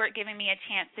Ashley Stewart giving me a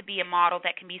chance to be a model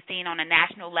that can be seen on a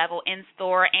national level in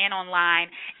store and online,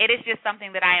 it is just something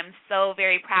that I am so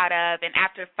very proud of. And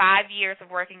after 5 years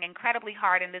of working incredibly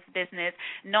hard in this business,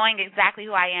 knowing exactly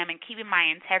who I am and keeping my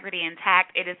integrity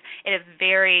intact, it is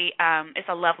very, it's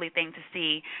a lovely thing to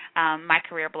see my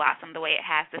career blossom the way it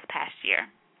has this past year.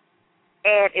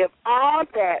 And if all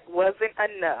that wasn't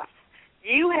enough,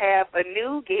 you have a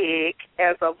new gig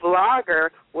as a vlogger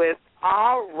with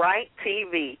All Right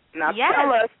TV. Now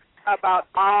tell us about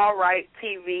All Right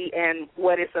TV and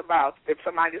what it's about if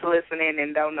somebody's listening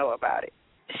and don't know about it.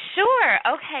 Sure.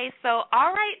 Okay, so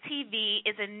All Right TV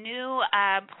is a new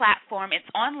platform. It's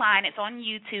online. It's on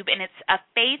YouTube, and it's a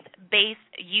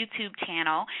faith-based YouTube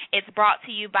channel. It's brought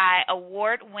to you by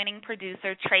award-winning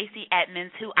producer Tracy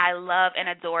Edmonds, who I love and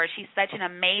adore. She's such an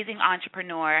amazing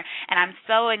entrepreneur, and I'm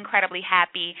so incredibly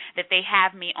happy that they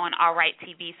have me on All Right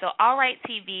TV. So All Right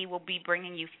TV will be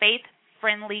bringing you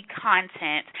faith-friendly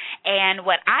content, and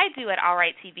what I do at All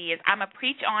Right TV is I'm a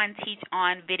preach on, teach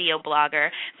on video blogger.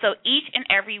 So each and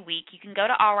every week you can go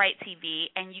to All Right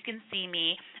TV and you can see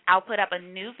me. I'll put up a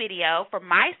new video for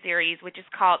my series, which is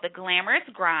called The Glamorous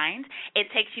Grind. It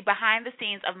takes you behind the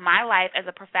scenes of my life as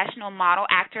a professional model,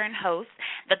 actor, and host,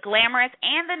 the glamorous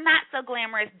and the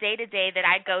not-so-glamorous day-to-day that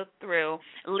I go through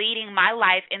leading my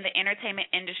life in the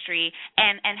entertainment industry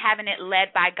and having it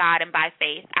led by God and by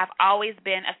faith. I've always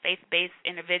been a faith-based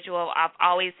individual. I've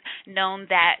always known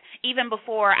that even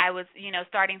before I was,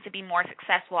 starting to be more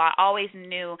successful, I always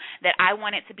knew that I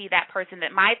wanted to be that person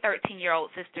that my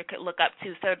 13-year-old sister could look up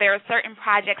to. So there are certain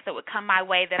projects that would come my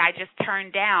way that I just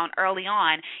turned down early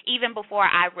on, even before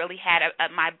I really had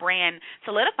my brand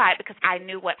solidified, because I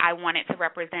knew what I wanted to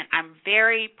represent. I'm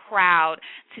very proud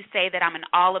to say that I'm an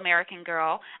all-American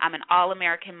girl. I'm an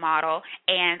all-American model,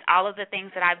 and all of the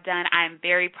things that I've done, I'm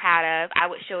very proud of. I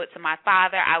would show it to my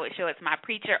father. I would show it to my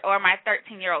preacher or my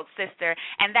 13-year-old sister,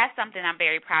 and that's something I'm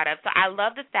very proud of. So I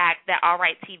love the fact that All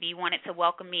Right TV wanted to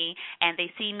welcome me, and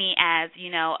they see me as,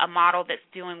 a model that's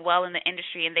doing well in the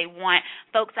industry, and they want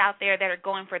folks out there that are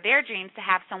going for their dreams to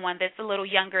have someone that's a little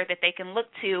younger that they can look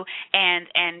to and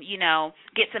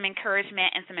get some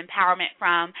encouragement and some empowerment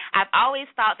from. I've always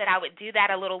thought that I would do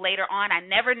that a little later on. I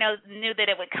never knew that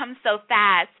it would come so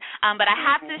fast, but I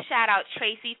have to shout out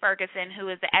Tracy Ferguson, who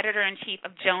is the editor-in-chief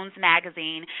of Jones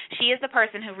Magazine. She is the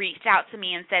person who reached out to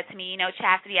me and said to me,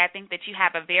 Chasity, I think that you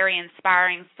have a very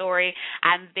inspiring story.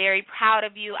 I'm very proud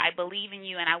of you. I believe in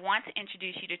you, and I want to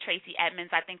introduce you to Tracy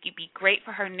Edmonds. I think you'd be great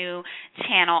for her new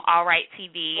channel, All Right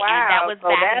TV. Wow. And that was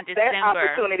back in December.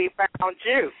 That opportunity found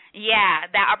you. Yeah,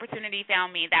 that opportunity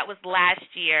found me. That was last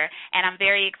year, and I'm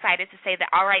very excited to say that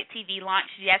All Right TV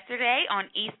launched yesterday on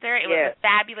Easter. It was a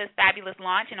fabulous, fabulous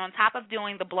launch, and on top of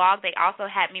doing the blog, they also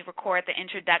had me record the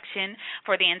introduction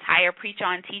for the entire Preach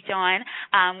On, Teach On,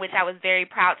 which I was very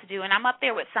proud to do, and I'm up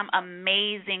there with some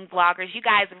amazing bloggers. You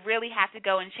guys really have to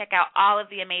go and check out all of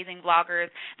the amazing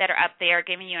bloggers that are up there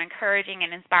giving you encouraging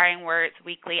and inspiring words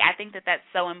weekly. I think that that's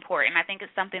so important. I think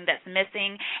it's something that's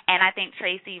missing, and I think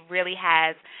Tracy really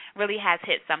has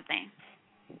hit something.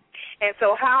 And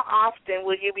so how often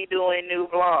will you be doing new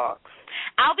vlogs?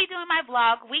 I'll be doing my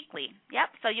vlog weekly.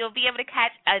 Yep. So you'll be able to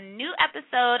catch a new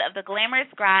episode of The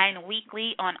Glamorous Grind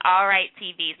weekly on All Right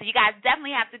TV. So you guys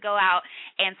definitely have to go out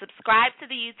and subscribe to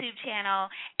the YouTube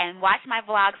channel and watch my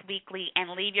vlogs weekly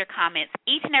and leave your comments.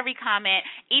 Each and every comment,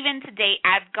 even to date,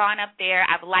 I've gone up there,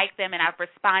 I've liked them, and I've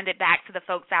responded back to the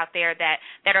folks out there that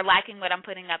are liking what I'm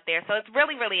putting up there. So it's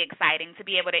really, really exciting to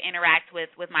be able to interact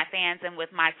with my fans and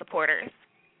with my supporters.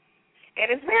 And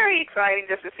it's very exciting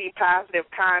just to see positive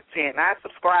content. I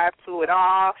subscribe to it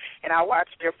all, and I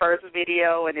watched your first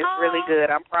video, and it's really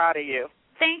good. I'm proud of you.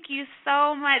 Thank you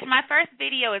so much. My first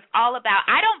video is all about,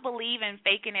 I don't believe in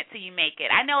faking it till you make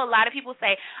it. I know a lot of people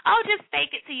say, oh, just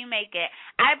fake it till you make it.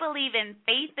 I believe in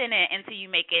faith in it until you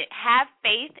make it. Have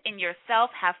faith in yourself.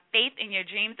 Have faith in your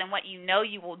dreams and what you know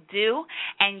you will do,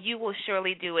 and you will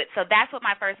surely do it. So that's what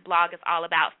my first blog is all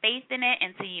about, faith in it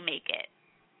until you make it.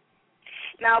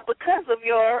 Now, because of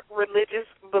your religious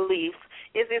beliefs,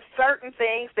 is there certain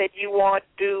things that you want to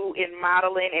do in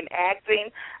modeling and acting?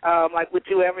 Like, would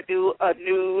you ever do a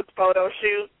nude photo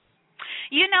shoot?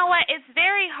 You know what? It's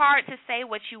very hard to say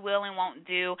what you will and won't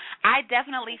do. I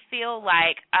definitely feel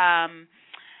like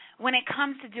when it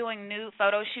comes to doing nude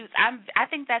photo shoots, I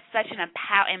think that's such an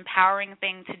empowering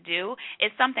thing to do.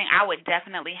 It's something I would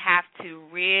definitely have to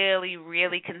really,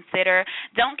 really consider.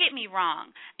 Don't get me wrong.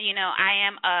 You know, I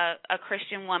am a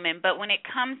Christian woman, but when it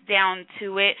comes down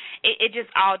to it, it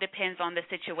just all depends on the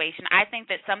situation. I think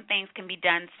that some things can be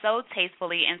done so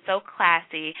tastefully and so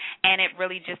classy, and it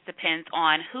really just depends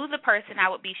on who the person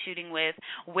I would be shooting with,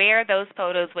 where those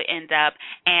photos would end up,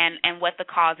 and what the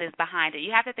cause is behind it. You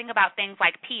have to think about things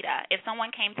like PETA. If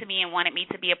someone came to me and wanted me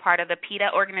to be a part of the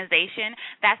PETA organization,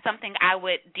 that's something I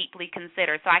would deeply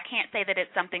consider. So I can't say that it's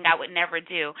something I would never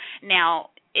do.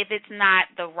 Now, if it's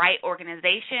not the right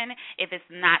organization, if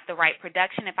it's not the right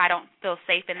production, if I don't feel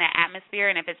safe in that atmosphere,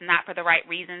 and if it's not for the right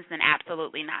reasons, then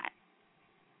absolutely not.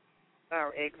 Oh,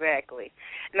 exactly.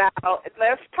 Now,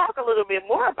 let's talk a little bit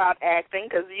more about acting,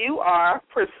 because you are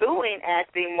pursuing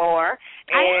acting more,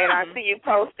 and I see you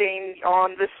posting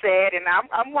on the set, and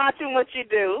I'm watching what you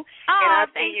do. Oh,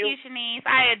 thank you, Chenese.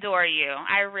 I adore you.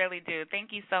 I really do.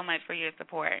 Thank you so much for your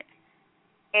support.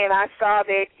 And I saw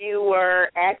that you were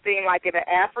acting like in an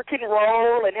African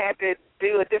role and had to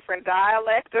do a different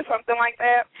dialect or something like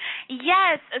that.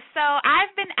 Yes. So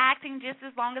I've been acting just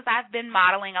as long as I've been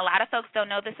modeling. A lot of folks don't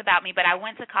know this about me, but I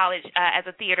went to college as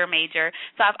a theater major.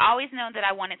 So I've always known that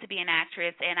I wanted to be an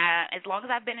actress. And as long as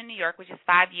I've been in New York, which is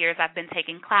 5 years, I've been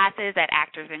taking classes at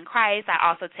Actors in Christ. I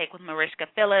also take with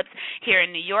Mariska Phillips here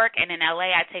in New York. And in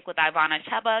L.A., I take with Ivana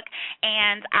Chubbuck.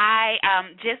 And I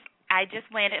just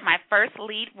landed my first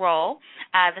lead role.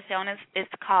 The film is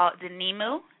called Denee,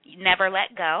 Never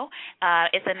Let Go.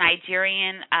 It's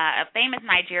a famous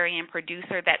Nigerian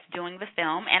producer that's doing the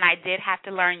film, and I did have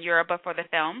to learn Yoruba for the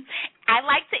film. I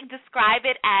like to describe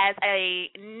it as a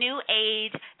new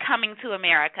age coming to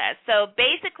America. So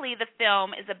basically the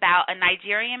film is about a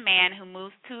Nigerian man who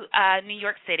moves to New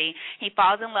York City. He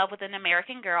falls in love with an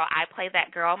American girl. I play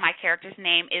that girl. My character's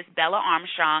name is Bella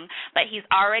Armstrong, but he's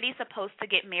already supposed to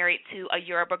get married to a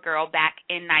Yoruba girl back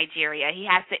in Nigeria. He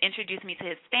has to introduce me to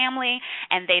his family,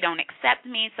 and they don't accept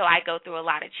me, so I go through a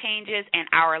lot of changes, and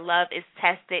our love is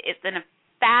tested. It's a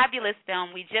fabulous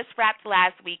film. We just wrapped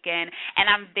last weekend, and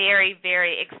I'm very,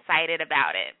 very excited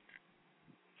about it.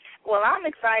 Well, I'm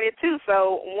excited, too.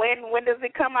 So when does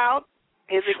it come out?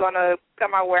 Is it going to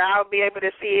come out where I'll be able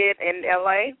to see it in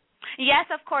L.A.? Yes,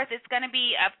 of course. It's going to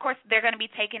be, of course, they're going to be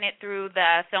taking it through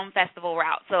the film festival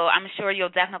route. So I'm sure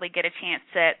you'll definitely get a chance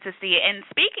to see it. And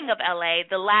speaking of LA,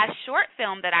 the last short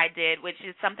film that I did, which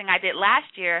is something I did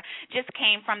last year, just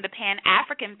came from the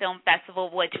Pan-African Film Festival,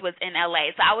 which was in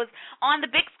LA. So I was on the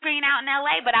big screen out in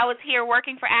LA, but I was here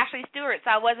working for Ashley Stewart,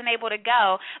 so I wasn't able to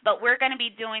go. But we're going to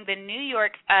be doing the New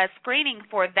York screening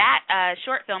for that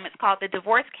short film. It's called The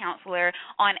Divorce Counselor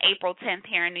on April 10th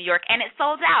here in New York, and it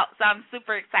sold out. So I'm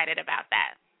super excited about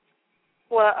that.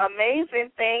 Well, amazing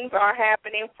things are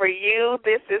happening for you.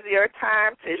 This is your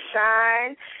time to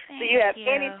shine. Do you have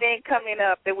anything coming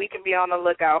up that we can be on the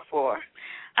lookout for?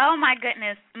 Oh, my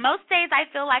goodness. Most days I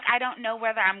feel like I don't know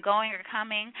whether I'm going or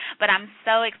coming, but I'm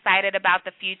so excited about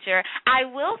the future. I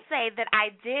will say that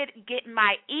I did get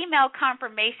my email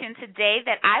confirmation today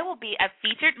that I will be a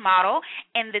featured model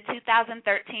in the 2013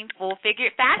 Full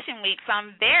Figured Fashion Week, so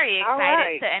I'm very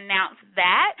excited to announce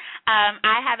that.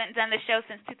 I haven't done the show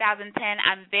since 2010.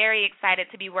 I'm very excited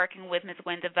to be working with Ms.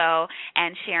 Gwen DeVoe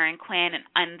and Sharon Quinn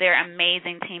and their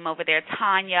amazing team over there,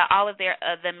 Tanya, all of the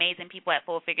amazing people at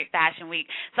Full Figured Fashion Week.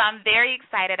 So I'm very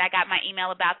excited. I got my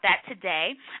email about that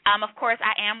today. Of course,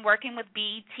 I am working with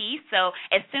BET, so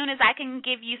as soon as I can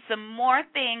give you some more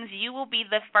things, you will be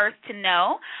the first to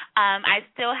know. I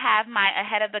still have my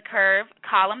Ahead of the Curve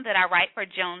column that I write for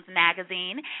Jones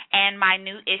Magazine, and my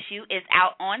new issue is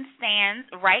out on stands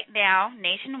right now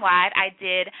nationwide. I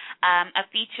did a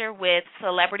feature with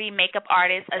celebrity makeup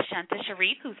artist Ashanta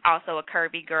Sharif, who's also a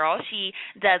curvy girl. She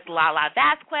does Lala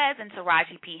Vasquez and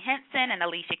Taraji P. Henson and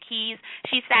Alicia Keys.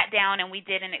 She sat down and we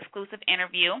did an exclusive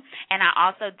interview, and I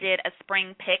also did a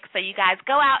spring pick. So you guys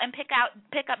go out and pick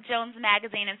up Jones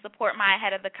Magazine and support my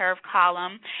Ahead of the Curve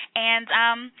column. And,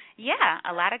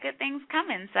 a lot of good things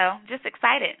coming, so just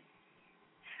excited.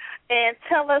 And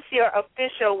tell us your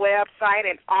official website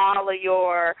and all of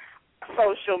your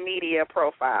social media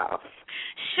profiles.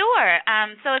 Sure.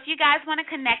 So if you guys want to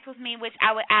connect with me, which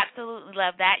I would absolutely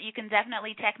love that, you can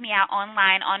definitely check me out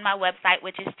online on my website,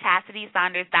 which is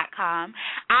ChastitySaunders.com.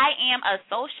 I am a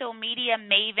social media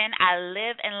maven. I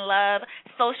live and love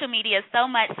social media so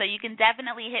much, so you can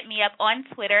definitely hit me up on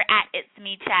Twitter at It's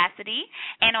Me Chastity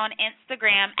and on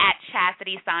Instagram at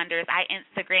Chasity Saunders. I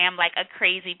Instagram like a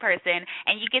crazy person,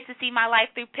 and you get to see my life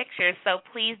through pictures, so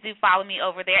please do follow me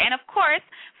over there. And, of course,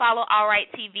 follow All Right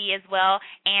TV as well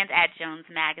and at Jones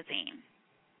Magazine.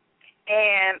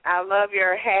 And I love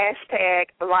your hashtag,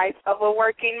 Life of a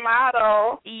Working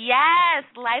Model. Yes,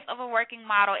 Life of a Working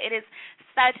Model. It is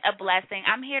such a blessing.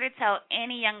 I'm here to tell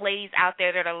any young ladies out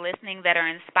there that are listening that are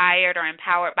inspired or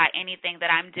empowered by anything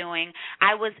that I'm doing.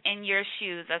 I was in your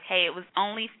shoes, okay? It was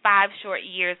only 5 short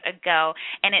years ago,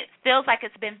 and it feels like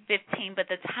it's been 15, but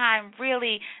the time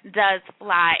really does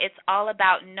fly. It's all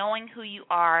about knowing who you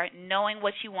are, knowing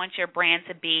what you want your brand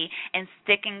to be, and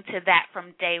sticking to that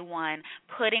from day one,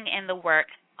 putting in the work.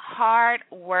 Hard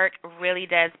work really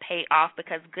does pay off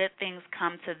because good things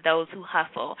come to those who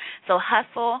hustle. So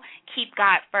hustle, keep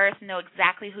God first, know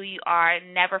exactly who you are,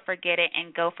 never forget it,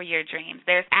 and go for your dreams.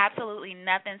 There's absolutely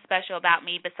nothing special about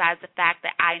me besides the fact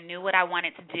that I knew what I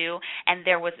wanted to do and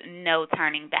there was no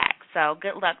turning back. So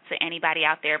good luck to anybody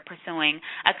out there pursuing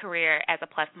a career as a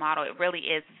plus model. It really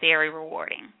is very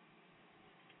rewarding.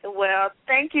 Well,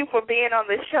 thank you for being on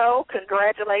the show.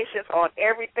 Congratulations on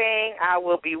everything. I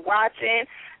will be watching.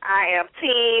 I am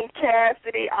Team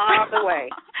Chastity all the way.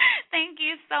 Thank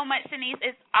you so much, Chenese.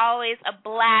 It's always a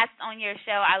blast on your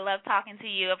show. I love talking to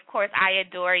you. Of course, I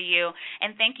adore you.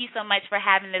 And thank you so much for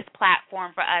having this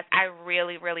platform for us. I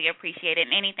really, really appreciate it.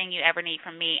 And anything you ever need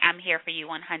from me, I'm here for you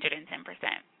 110%.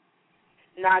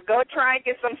 Now, go try and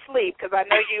get some sleep because I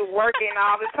know you're working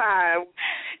all the time.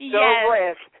 Go yes.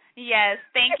 rest. Yes,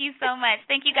 thank you so much.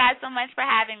 Thank you guys so much for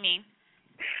having me.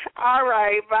 All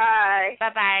right, bye.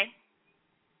 Bye-bye.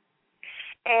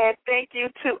 And thank you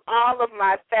to all of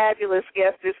my fabulous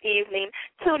guests this evening.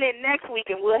 Tune in next week,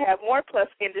 and we'll have more Plus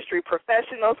industry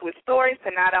professionals with stories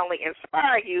to not only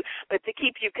inspire you, but to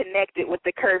keep you connected with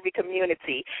the curvy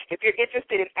community. If you're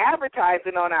interested in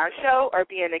advertising on our show or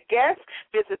being a guest,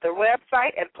 visit the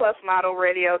website at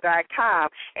PLUSModelRadio.com.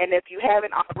 And if you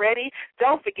haven't already,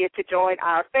 don't forget to join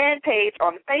our fan page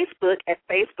on Facebook at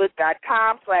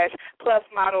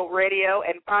Facebook.com/PlusModelRadio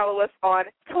and follow us on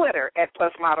Twitter at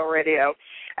PlusModelRadio.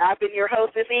 I've been your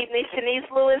host this evening, Chenese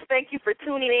Lewis. Thank you for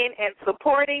tuning in and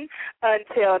supporting.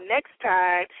 Until next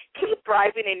time, keep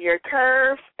thriving in your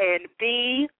curves and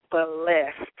be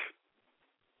blessed.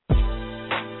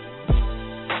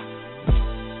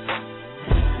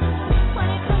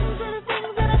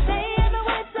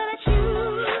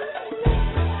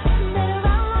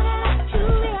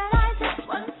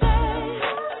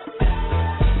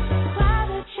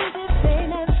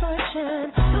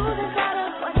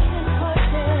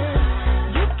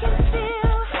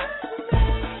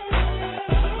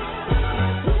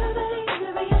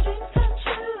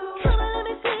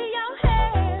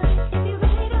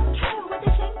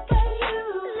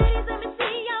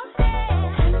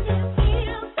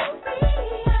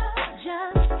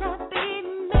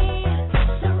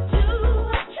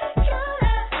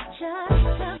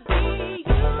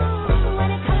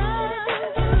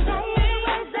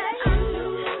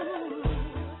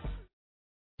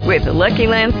 With the Lucky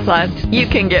Land Slots, you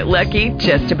can get lucky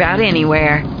just about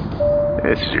anywhere.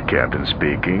 This is your captain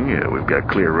speaking. We've got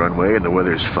clear runway and the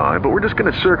weather's fine, but we're just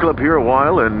going to circle up here a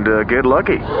while and get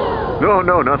lucky.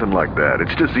 No, nothing like that.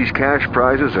 It's just these cash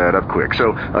prizes add up quick.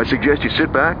 So I suggest you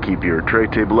sit back, keep your tray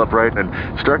table upright,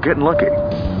 and start getting lucky.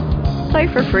 Play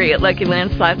for free at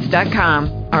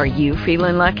LuckyLandSlots.com. Are you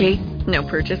feeling lucky? No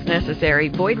purchase necessary.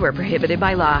 Void where prohibited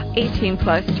by law.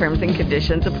 18+ terms and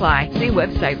conditions apply. See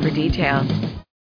website for details.